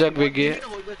so chug jug, Vicky.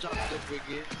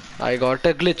 I got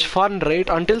a glitch. Fun, right?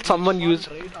 Until someone use.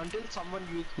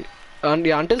 And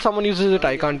yeah, until someone uses it,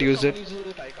 I can't use it.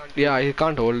 Yeah, I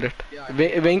can't hold it.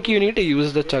 Venki, you need to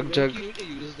use the chug jug.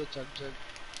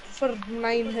 for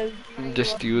 9 health?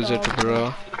 Just use it,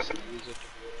 bro.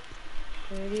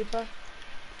 Maybe, pa.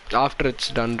 After it's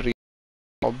done,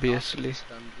 obviously.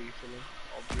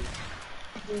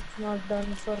 It's not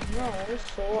done for now,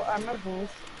 so I'm gonna go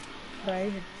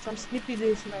try some sleepy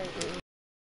days now.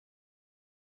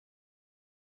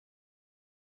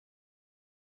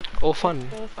 Oh, fun.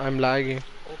 I'm lagging.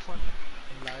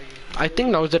 I think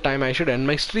now's the time I should end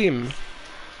my stream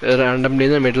randomly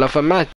in the middle of a match.